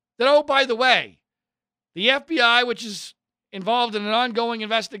that, oh, by the way, the FBI, which is involved in an ongoing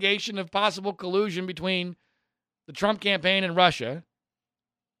investigation of possible collusion between the Trump campaign and Russia,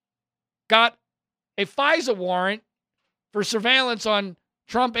 got a FISA warrant for surveillance on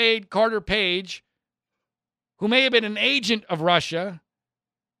Trump aide Carter Page, who may have been an agent of Russia.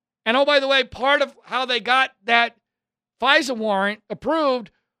 And oh, by the way, part of how they got that FISA warrant approved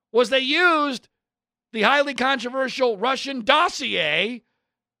was they used the highly controversial Russian dossier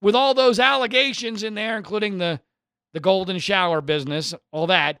with all those allegations in there, including the golden shower business, all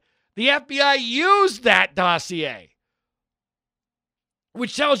that, the FBI used that dossier,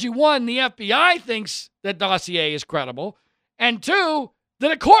 which tells you, one, the FBI thinks that dossier is credible, and two,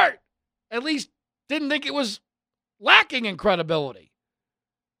 that a court at least didn't think it was lacking in credibility.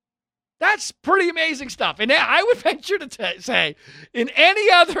 That's pretty amazing stuff. And I would venture to say, in any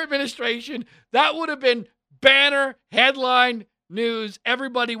other administration, that would have been banner, headline news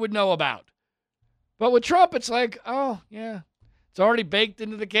everybody would know about. But with Trump, it's like, oh, yeah, it's already baked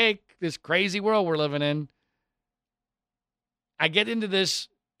into the cake, this crazy world we're living in. I get into this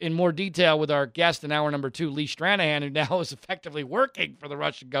in more detail with our guest in hour number 2, Lee Stranahan, who now is effectively working for the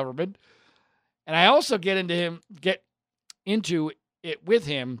Russian government. And I also get into it with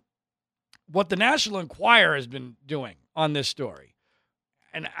him, what the National Enquirer has been doing on this story.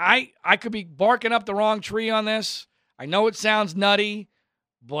 And I could be barking up the wrong tree on this. I know it sounds nutty,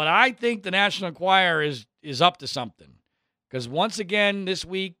 but I think the National Enquirer is up to something. Because once again, this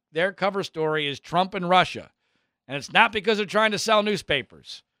week, their cover story is Trump and Russia. And it's not because they're trying to sell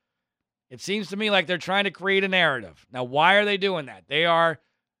newspapers. It seems to me like they're trying to create a narrative. Now, why are they doing that? They are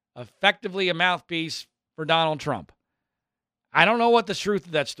effectively a mouthpiece for Donald Trump. I don't know what the truth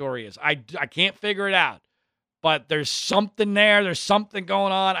of that story is. I can't figure it out. But there's something there. There's something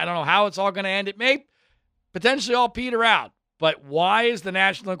going on. I don't know how it's all going to end. It may potentially all peter out. But why is the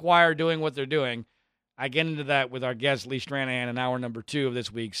National Enquirer doing what they're doing? I get into that with our guest, Lee Stranahan, in hour number 2 of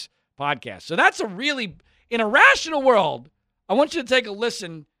this week's podcast. So that's in a rational world, I want you to take a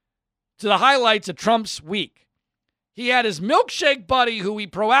listen to the highlights of Trump's week. He had his milkshake buddy, who he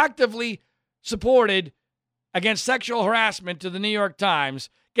proactively supported against sexual harassment to the New York Times,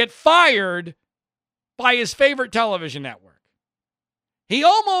 get fired by his favorite television network. He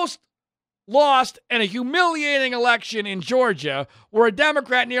almost lost in a humiliating election in Georgia where a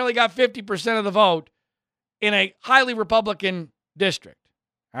Democrat nearly got 50% of the vote in a highly Republican district.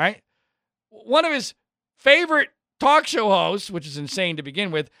 All right? One of his favorite talk show hosts, which is insane to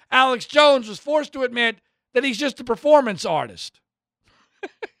begin with, Alex Jones, was forced to admit that he's just a performance artist.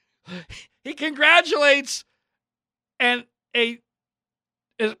 He congratulates a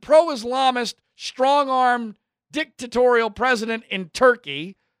pro-Islamist, strong-armed, dictatorial president in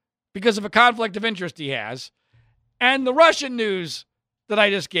Turkey because of a conflict of interest he has, and the Russian news that I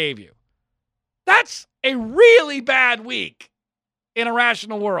just gave you. That's a really bad week in a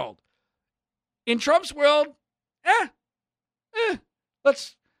rational world. In Trump's world,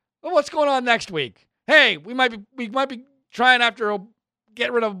 what's going on next week? Hey, we might be trying after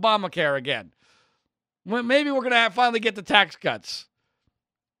get rid of Obamacare again. Maybe we're going to finally get the tax cuts.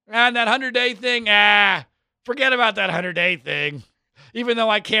 And that 100-day thing, forget about that 100-day thing. Even though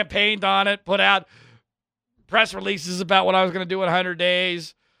I campaigned on it, put out press releases about what I was going to do in 100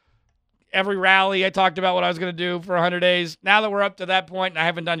 days. Every rally, I talked about what I was going to do for 100 days. Now that we're up to that point and I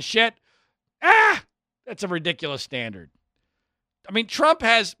haven't done shit, that's a ridiculous standard. I mean, Trump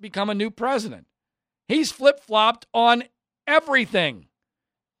has become a new president. He's flip-flopped on everything.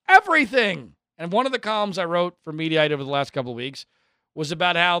 Everything. And one of the columns I wrote for Mediaite over the last couple of weeks was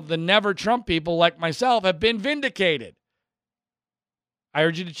about how the never Trump people like myself have been vindicated. I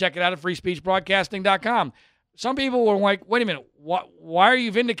urge you to check it out at freespeechbroadcasting.com. Some people were like, wait a minute, why are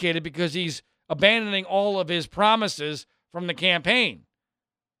you vindicated? Because he's abandoning all of his promises from the campaign.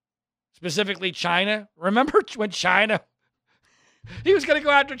 Specifically China. Remember when China, he was going to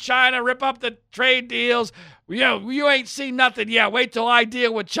go after China, rip up the trade deals. You ain't seen nothing yet. Wait till I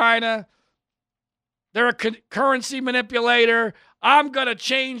deal with China. They're a currency manipulator. I'm going to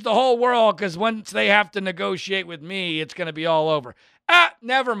change the whole world because once they have to negotiate with me, it's going to be all over.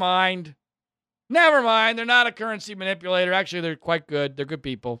 Never mind. Never mind. They're not a currency manipulator. Actually, they're quite good. They're good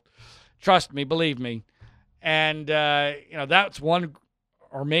people. Trust me. Believe me. And, that's one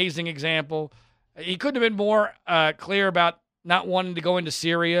amazing example. He couldn't have been more clear about not wanting to go into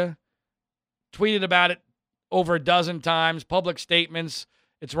Syria. Tweeted about it over a dozen times. Public statements.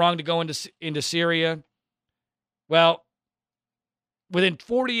 It's wrong to go into Syria. Well, within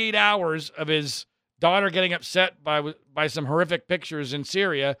 48 hours of his daughter getting upset by some horrific pictures in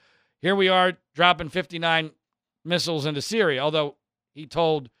Syria, here we are dropping 59 missiles into Syria, although he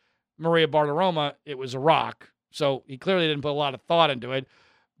told Maria Bartiromo it was Iraq, so he clearly didn't put a lot of thought into it.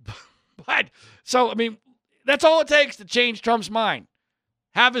 That's all it takes to change Trump's mind.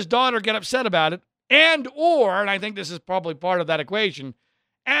 Have his daughter get upset about it, and I think this is probably part of that equation,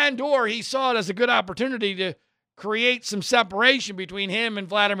 or he saw it as a good opportunity to create some separation between him and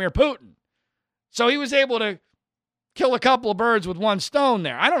Vladimir Putin. So he was able to kill a couple of birds with one stone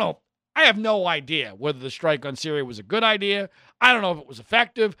there. I don't know I have no idea whether the strike on Syria was a good idea. I don't know if it was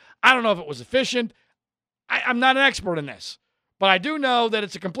effective. I don't know if it was efficient. I'm not an expert in this. But I do know that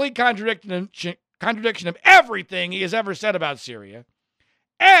it's a complete contradiction of everything he has ever said about Syria.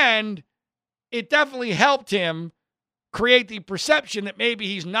 And it definitely helped him create the perception that maybe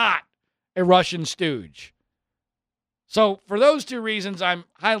he's not a Russian stooge. So for those two reasons, I'm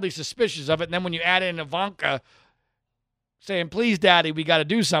highly suspicious of it. And then when you add in Ivanka saying, please, Daddy, we got to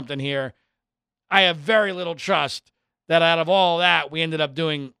do something here, I have very little trust that out of all that, we ended up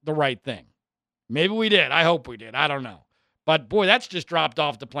doing the right thing. Maybe we did. I hope we did. I don't know. But, boy, that's just dropped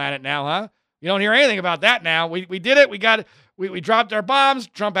off the planet now, huh? You don't hear anything about that now. We did it. We got it. We dropped our bombs.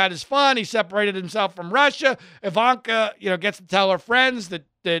 Trump had his fun. He separated himself from Russia. Ivanka, gets to tell her friends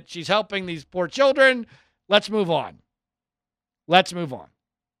that she's helping these poor children. Let's move on.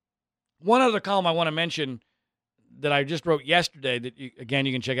 One other column I want to mention that I just wrote yesterday that, you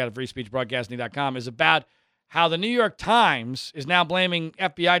can check out at freespeechbroadcasting.com is about how the New York Times is now blaming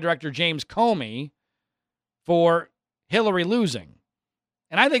FBI Director James Comey for Hillary losing.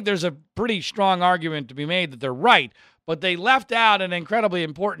 And I think there's a pretty strong argument to be made that they're right, but they left out an incredibly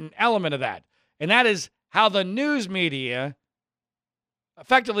important element of that. And that is how the news media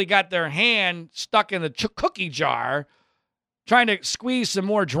effectively got their hand stuck in the cookie jar trying to squeeze some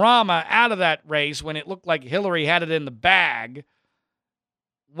more drama out of that race when it looked like Hillary had it in the bag,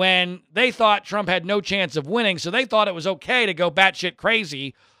 when they thought Trump had no chance of winning, so they thought it was okay to go batshit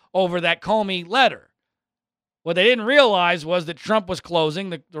crazy over that Comey letter. What they didn't realize was that Trump was closing,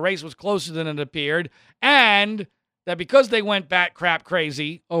 the race was closer than it appeared, and that because they went bat crap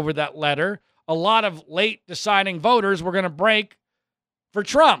crazy over that letter, a lot of late deciding voters were going to break for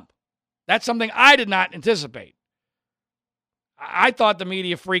Trump. That's something I did not anticipate. I thought the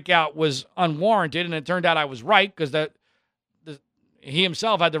media freak out was unwarranted, and it turned out I was right because he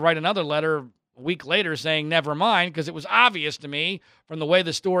himself had to write another letter a week later saying never mind, because it was obvious to me from the way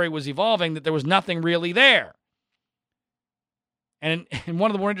the story was evolving that there was nothing really there. And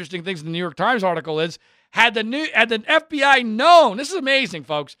one of the more interesting things in the New York Times article is, had the FBI known, this is amazing,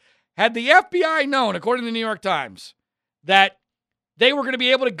 folks, had the FBI known, according to the New York Times, that they were going to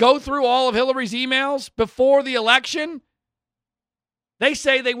be able to go through all of Hillary's emails before the election, they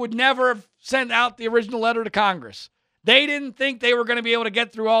say they would never have sent out the original letter to Congress. They didn't think they were going to be able to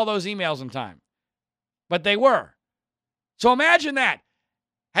get through all those emails in time. But they were. So imagine that.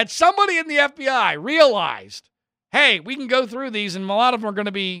 Had somebody in the FBI realized, hey, we can go through these and a lot of them are going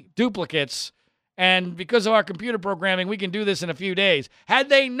to be duplicates, and because of our computer programming, we can do this in a few days. Had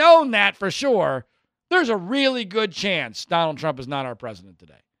they known that for sure, there's a really good chance Donald Trump is not our president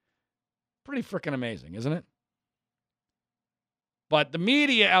today. Pretty freaking amazing, isn't it? But the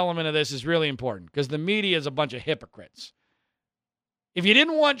media element of this is really important because the media is a bunch of hypocrites. If you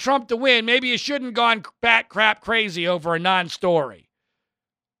didn't want Trump to win, maybe you shouldn't have gone bat crap crazy over a non-story.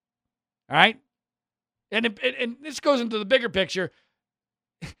 All right? And this goes into the bigger picture.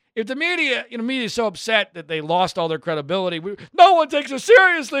 If the media is so upset that they lost all their credibility, no one takes us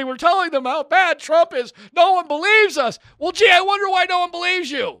seriously. We're telling them how bad Trump is. No one believes us. Well, gee, I wonder why no one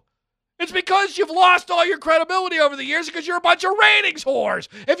believes you. It's because you've lost all your credibility over the years because you're a bunch of ratings whores.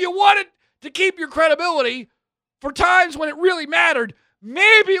 If you wanted to keep your credibility for times when it really mattered,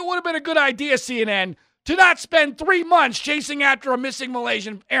 maybe it would have been a good idea, CNN, to not spend 3 months chasing after a missing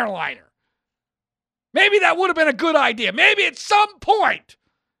Malaysian airliner. Maybe that would have been a good idea. Maybe at some point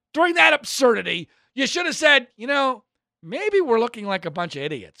during that absurdity, you should have said, maybe we're looking like a bunch of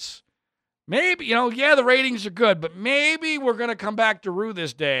idiots. Maybe, the ratings are good, but maybe we're going to come back to rue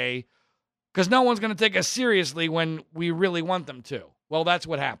this day because no one's going to take us seriously when we really want them to. Well, that's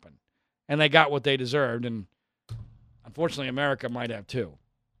what happened. And they got what they deserved, and unfortunately, America might have too.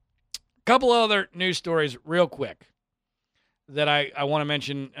 A couple other news stories real quick that I want to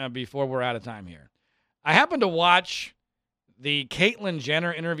mention before we're out of time here. I happened to watch the Caitlyn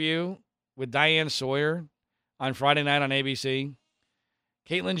Jenner interview with Diane Sawyer on Friday night on ABC.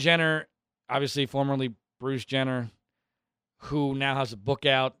 Caitlyn Jenner, obviously formerly Bruce Jenner, who now has a book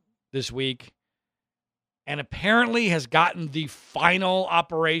out this week and apparently has gotten the final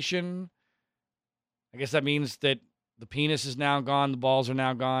operation. I guess that means that the penis is now gone, the balls are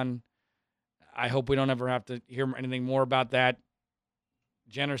now gone. I hope we don't ever have to hear anything more about that.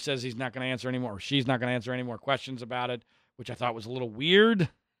 Jenner says he's not going to answer anymore, or she's not going to answer any more questions about it, which I thought was a little weird,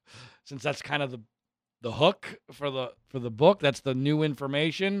 since that's kind of the hook for the book. That's the new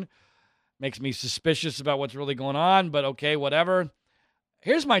information. Makes me suspicious about what's really going on, but okay, whatever.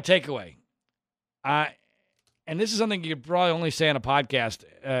 Here's my takeaway. And this is something you could probably only say on a podcast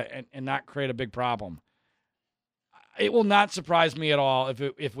and not create a big problem. it will not surprise me at all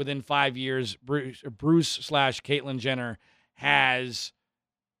if within 5 years Bruce/Caitlyn Jenner has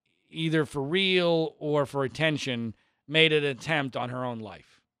either for real or for attention made an attempt on her own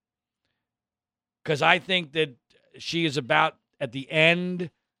life. Because I think that she is about at the end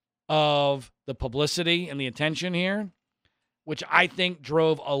of the publicity and the attention here, which I think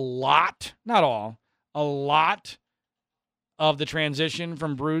drove a lot, not all, a lot of the transition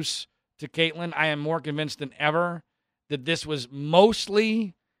from Bruce to Caitlyn. I am more convinced than ever that this was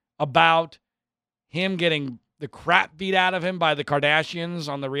mostly about him getting the crap beat out of him by the Kardashians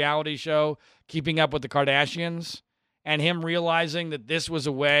on the reality show, Keeping Up with the Kardashians, and him realizing that this was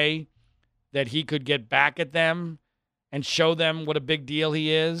a way that he could get back at them and show them what a big deal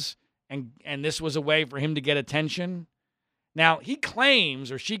he is, and this was a way for him to get attention. Now, he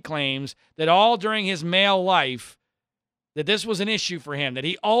claims, or she claims, that all during his male life, that this was an issue for him, that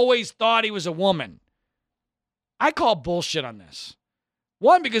he always thought he was a woman. I call bullshit on this.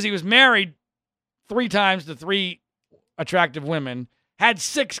 One, because he was married 3 times to 3 attractive women, had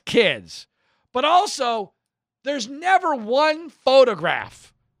 6 kids. But also, there's never one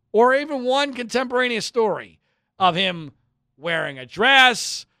photograph or even one contemporaneous story of him wearing a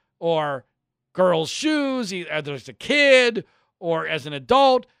dress or girls' shoes, either as a kid or as an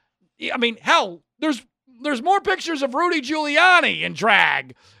adult. I mean, hell, there's more pictures of Rudy Giuliani in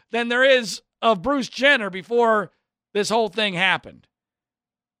drag than there is of Bruce Jenner before this whole thing happened.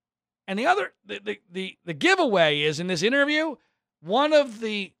 And the giveaway is in this interview, one of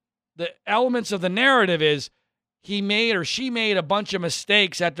the elements of the narrative is he made or she made a bunch of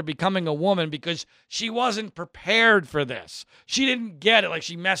mistakes after becoming a woman because she wasn't prepared for this. She didn't get it. Like,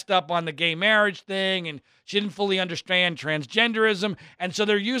 she messed up on the gay marriage thing and she didn't fully understand transgenderism. And so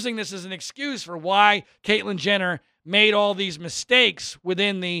they're using this as an excuse for why Caitlyn Jenner made all these mistakes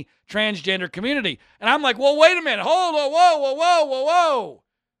within the transgender community. And I'm like, well, wait a minute. Hold on. Whoa.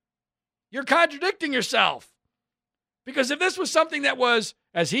 You're contradicting yourself. Because if this was something that was,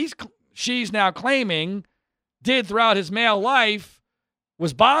 as she's now claiming, did throughout his male life,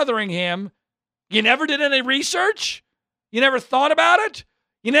 was bothering him, you never did any research? You never thought about it?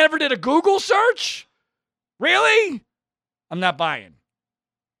 You never did a Google search? Really? I'm not buying.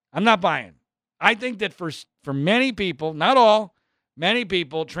 I think that for many people, not all, many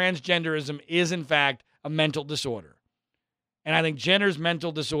people, transgenderism is in fact a mental disorder. And I think Jenner's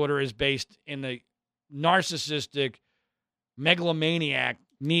mental disorder is based in the narcissistic, megalomaniac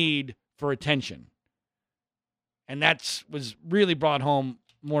need for attention. And that was really brought home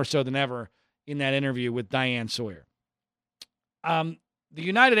more so than ever in that interview with Diane Sawyer. The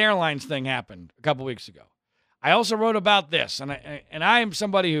United Airlines thing happened a couple weeks ago. I also wrote about this, and I am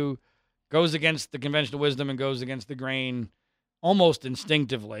somebody who goes against the conventional wisdom and goes against the grain almost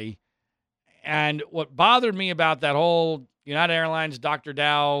instinctively. And what bothered me about that whole United Airlines Dr.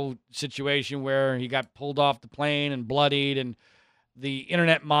 Dow situation where he got pulled off the plane and bloodied and the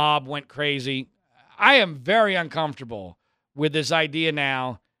internet mob went crazy, I am very uncomfortable with this idea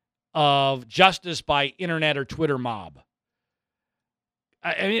now of justice by internet or Twitter mob.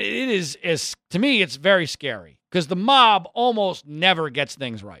 I mean, it is to me, it's very scary because the mob almost never gets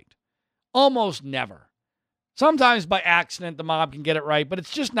things right. Almost never. Sometimes by accident, the mob can get it right, but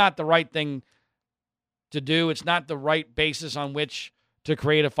it's just not the right thing to do. It's not the right basis on which to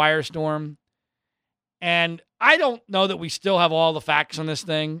create a firestorm. And I don't know that we still have all the facts on this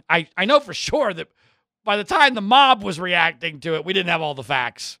thing. I know for sure that by the time the mob was reacting to it, we didn't have all the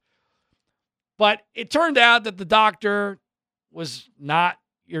facts. But it turned out that the doctor was not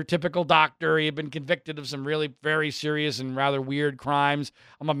your typical doctor. He had been convicted of some really very serious and rather weird crimes.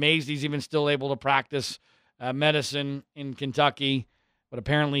 I'm amazed he's even still able to practice medicine in Kentucky, but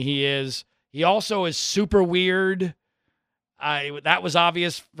apparently he is. He also is super weird. That was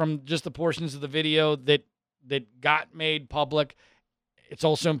obvious from just the portions of the video that got made public. It's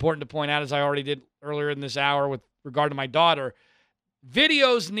also important to point out, as I already did earlier in this hour with regard to my daughter,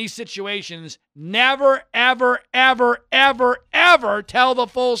 videos in these situations never, ever, ever, ever, ever tell the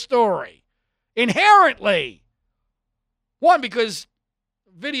full story. Inherently. One, because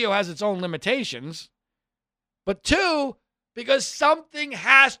video has its own limitations. But 2, because something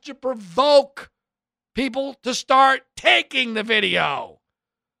has to provoke people to start taking the video.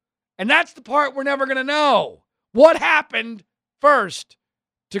 And that's the part we're never going to know. What happened first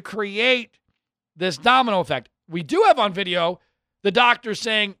to create this domino effect? We do have on video the doctor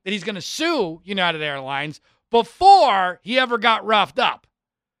saying that he's going to sue United Airlines before he ever got roughed up.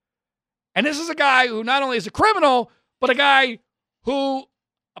 And this is a guy who not only is a criminal, but a guy who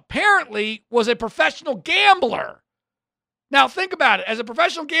apparently was a professional gambler. Now, think about it. As a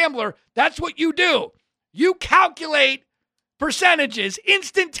professional gambler, that's what you do. You calculate percentages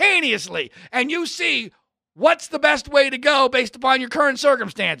instantaneously, and you see what's the best way to go based upon your current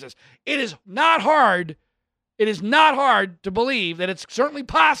circumstances. It is not hard. It is not hard to believe that it's certainly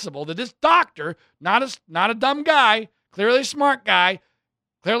possible that this doctor, not a dumb guy, clearly a smart guy,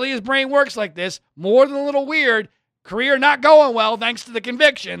 clearly his brain works like this, more than a little weird, career not going well thanks to the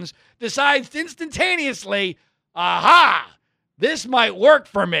convictions, decides instantaneously, aha, this might work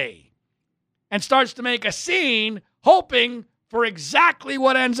for me, and starts to make a scene hoping for exactly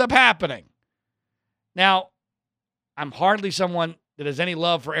what ends up happening. Now, I'm hardly someone that has any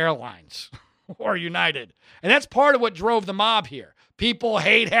love for airlines or United. And that's part of what drove the mob here. People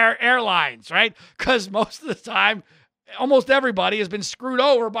hate airlines, right? Because most of the time, almost everybody has been screwed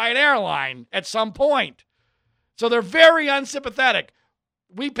over by an airline at some point. So they're very unsympathetic.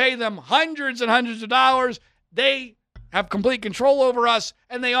 We pay them hundreds and hundreds of dollars. They have complete control over us,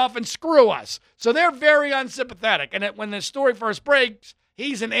 and they often screw us. So they're very unsympathetic. And when the story first breaks,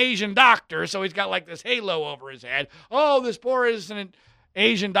 he's an Asian doctor, so he's got like this halo over his head. Oh, this poor innocent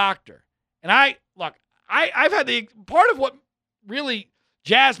Asian doctor. And I've had the part of what really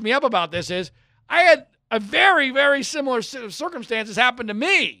jazzed me up about this is I had a very, very similar set of circumstances happen to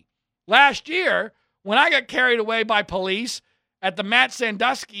me last year when I got carried away by police at the Matt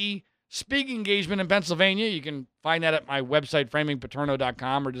Sandusky speaking engagement in Pennsylvania. You can find that at my website,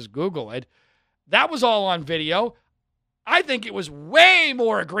 framingpaterno.com, or just Google it. That was all on video. I think it was way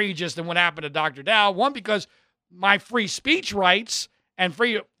more egregious than what happened to Dr. Dow. One, because my free speech rights and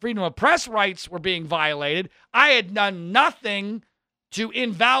freedom of press rights were being violated. I had done nothing to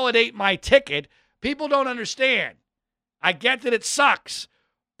invalidate my ticket. People don't understand. I get that it sucks,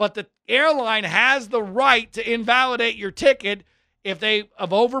 but the airline has the right to invalidate your ticket if they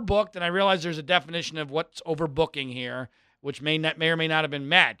have overbooked, and I realize there's a definition of what's overbooking here, which may or may not have been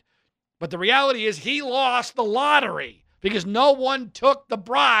met. But the reality is he lost the lottery because no one took the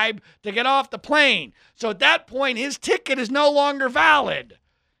bribe to get off the plane. So at that point, his ticket is no longer valid.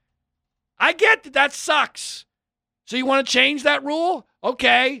 I get that that sucks. So you want to change that rule?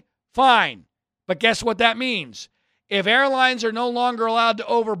 Okay, fine. But guess what that means? If airlines are no longer allowed to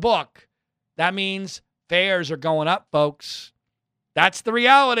overbook, that means fares are going up, folks. That's the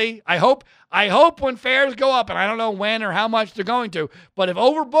reality. I hope when fares go up, and I don't know when or how much they're going to, but if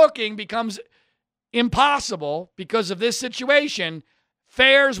overbooking becomes impossible because of this situation,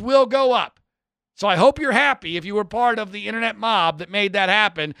 fares will go up. So I hope you're happy if you were part of the internet mob that made that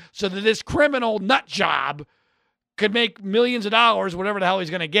happen so that this criminal nut job could make millions of dollars, whatever the hell he's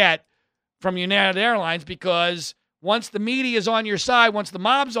going to get from United Airlines, because once the media is on your side, once the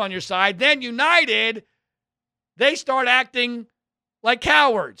mob's on your side, then United, they start acting like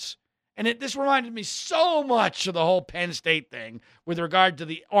cowards. And this reminded me so much of the whole Penn State thing with regard to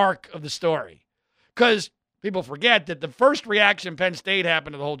the arc of the story. Because people forget that the first reaction Penn State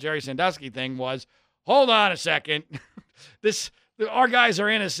happened to the whole Jerry Sandusky thing was, hold on a second, our guys are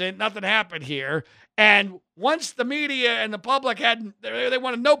innocent, nothing happened here. And once the media and the public they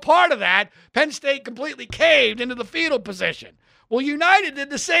wanted no part of that, Penn State completely caved into the fetal position. Well, United did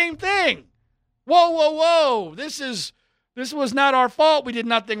the same thing. Whoa. This was not our fault. We did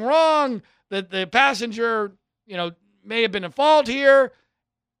nothing wrong. The passenger, may have been at fault here.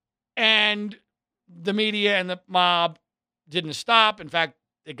 And the media and the mob didn't stop. In fact,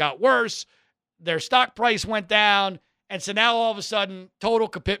 it got worse. Their stock price went down. And so now all of a sudden, total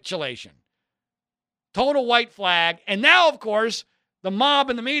capitulation. Total white flag. And now, of course, the mob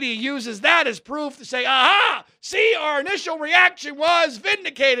and the media uses that as proof to say, aha, see, our initial reaction was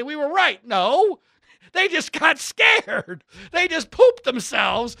vindicated. We were right. No, they just got scared. They just pooped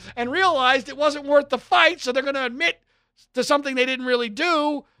themselves and realized it wasn't worth the fight. So they're going to admit to something they didn't really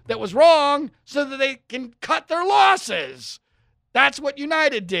do that was wrong so that they can cut their losses. That's what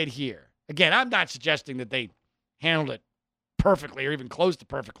United did here. Again, I'm not suggesting that they handled it perfectly or even close to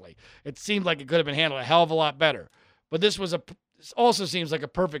perfectly. It seemed like it could have been handled a hell of a lot better. But this also seems like a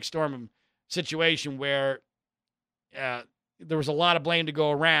perfect storm situation where there was a lot of blame to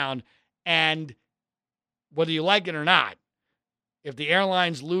go around. And whether you like it or not, if the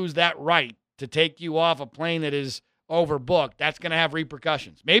airlines lose that right to take you off a plane that is overbooked, that's going to have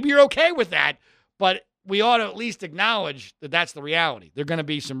repercussions. Maybe you're okay with that, but we ought to at least acknowledge that that's the reality. There are going to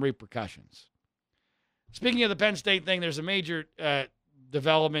be some repercussions. Speaking of the Penn State thing, there's a major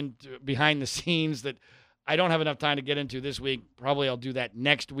development behind the scenes that I don't have enough time to get into this week. Probably I'll do that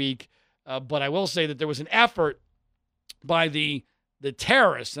next week. But I will say that there was an effort by the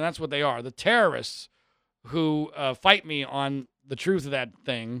terrorists, and that's what they are, the terrorists who fight me on the truth of that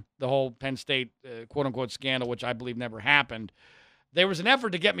thing, the whole Penn State quote-unquote scandal, which I believe never happened. There was an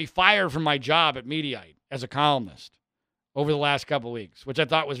effort to get me fired from my job at Mediaite. as a columnist over the last couple of weeks, which I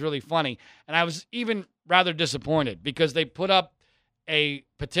thought was really funny. And I was even rather disappointed because they put up a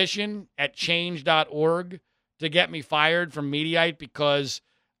petition at change.org to get me fired from Mediaite because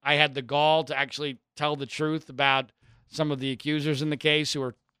I had the gall to actually tell the truth about some of the accusers in the case who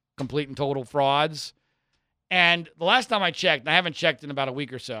are complete and total frauds. And the last time I checked, and I haven't checked in about a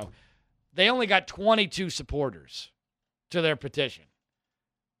week or so, they only got 22 supporters to their petition,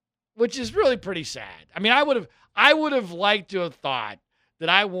 which is really pretty sad. I mean, I would have liked to have thought that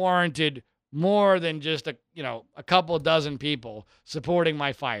I warranted more than just a couple of dozen people supporting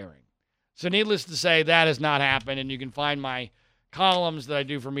my firing. So needless to say, that has not happened, and you can find my columns that I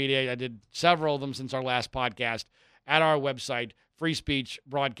do for Mediaite. I did several of them since our last podcast at our website,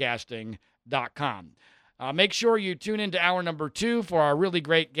 freespeechbroadcasting.com. Make sure you tune into hour number 2 for our really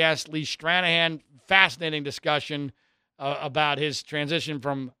great guest, Lee Stranahan. Fascinating discussion about his transition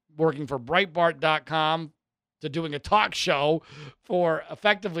from working for Breitbart.com to doing a talk show for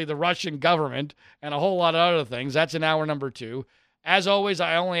effectively the Russian government and a whole lot of other things. That's in hour number 2. As always,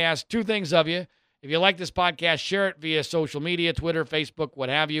 I only ask 2 things of you. If you like this podcast, share it via social media, Twitter, Facebook, what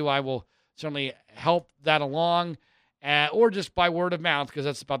have you. I will certainly help that along, or just by word of mouth, because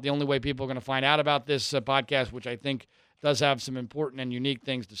that's about the only way people are going to find out about this podcast, which I think does have some important and unique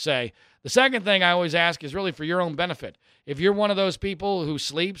things to say. The second thing I always ask is really for your own benefit. If you're one of those people who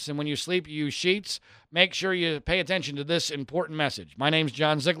sleeps, and when you sleep you use sheets, make sure you pay attention to this important message. My name's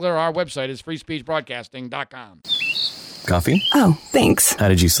John Ziegler. Our website is freespeechbroadcasting.com. Coffee? Oh, thanks. How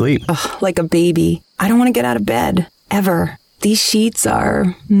did you sleep? Ugh, like a baby. I don't want to get out of bed. Ever. These sheets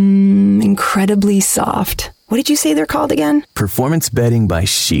are incredibly soft. What did you say they're called again? Performance bedding by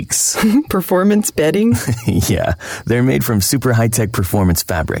Sheets. Performance bedding? Yeah, they're made from super high-tech performance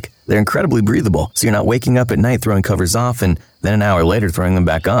fabric. They're incredibly breathable, so you're not waking up at night throwing covers off and then an hour later throwing them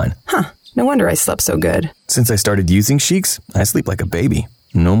back on. Huh, no wonder I slept so good. Since I started using Sheets, I sleep like a baby.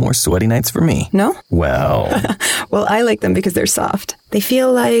 No more sweaty nights for me. No? Well... Well, I like them because they're soft. They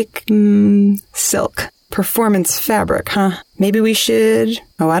feel like, silk. Performance fabric, huh? Maybe we should...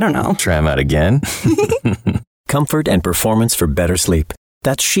 Oh, I don't know. Try them out again? Comfort and performance for better sleep.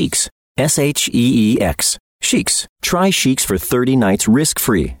 That's Sheeks. S-H-E-E-X. Sheeks. Try Sheeks for 30 nights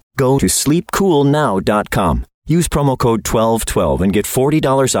risk-free. Go to sleepcoolnow.com. Use promo code 1212 and get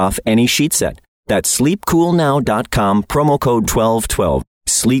 $40 off any sheet set. That's sleepcoolnow.com, promo code 1212.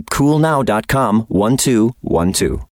 Sleepcoolnow.com, 1212.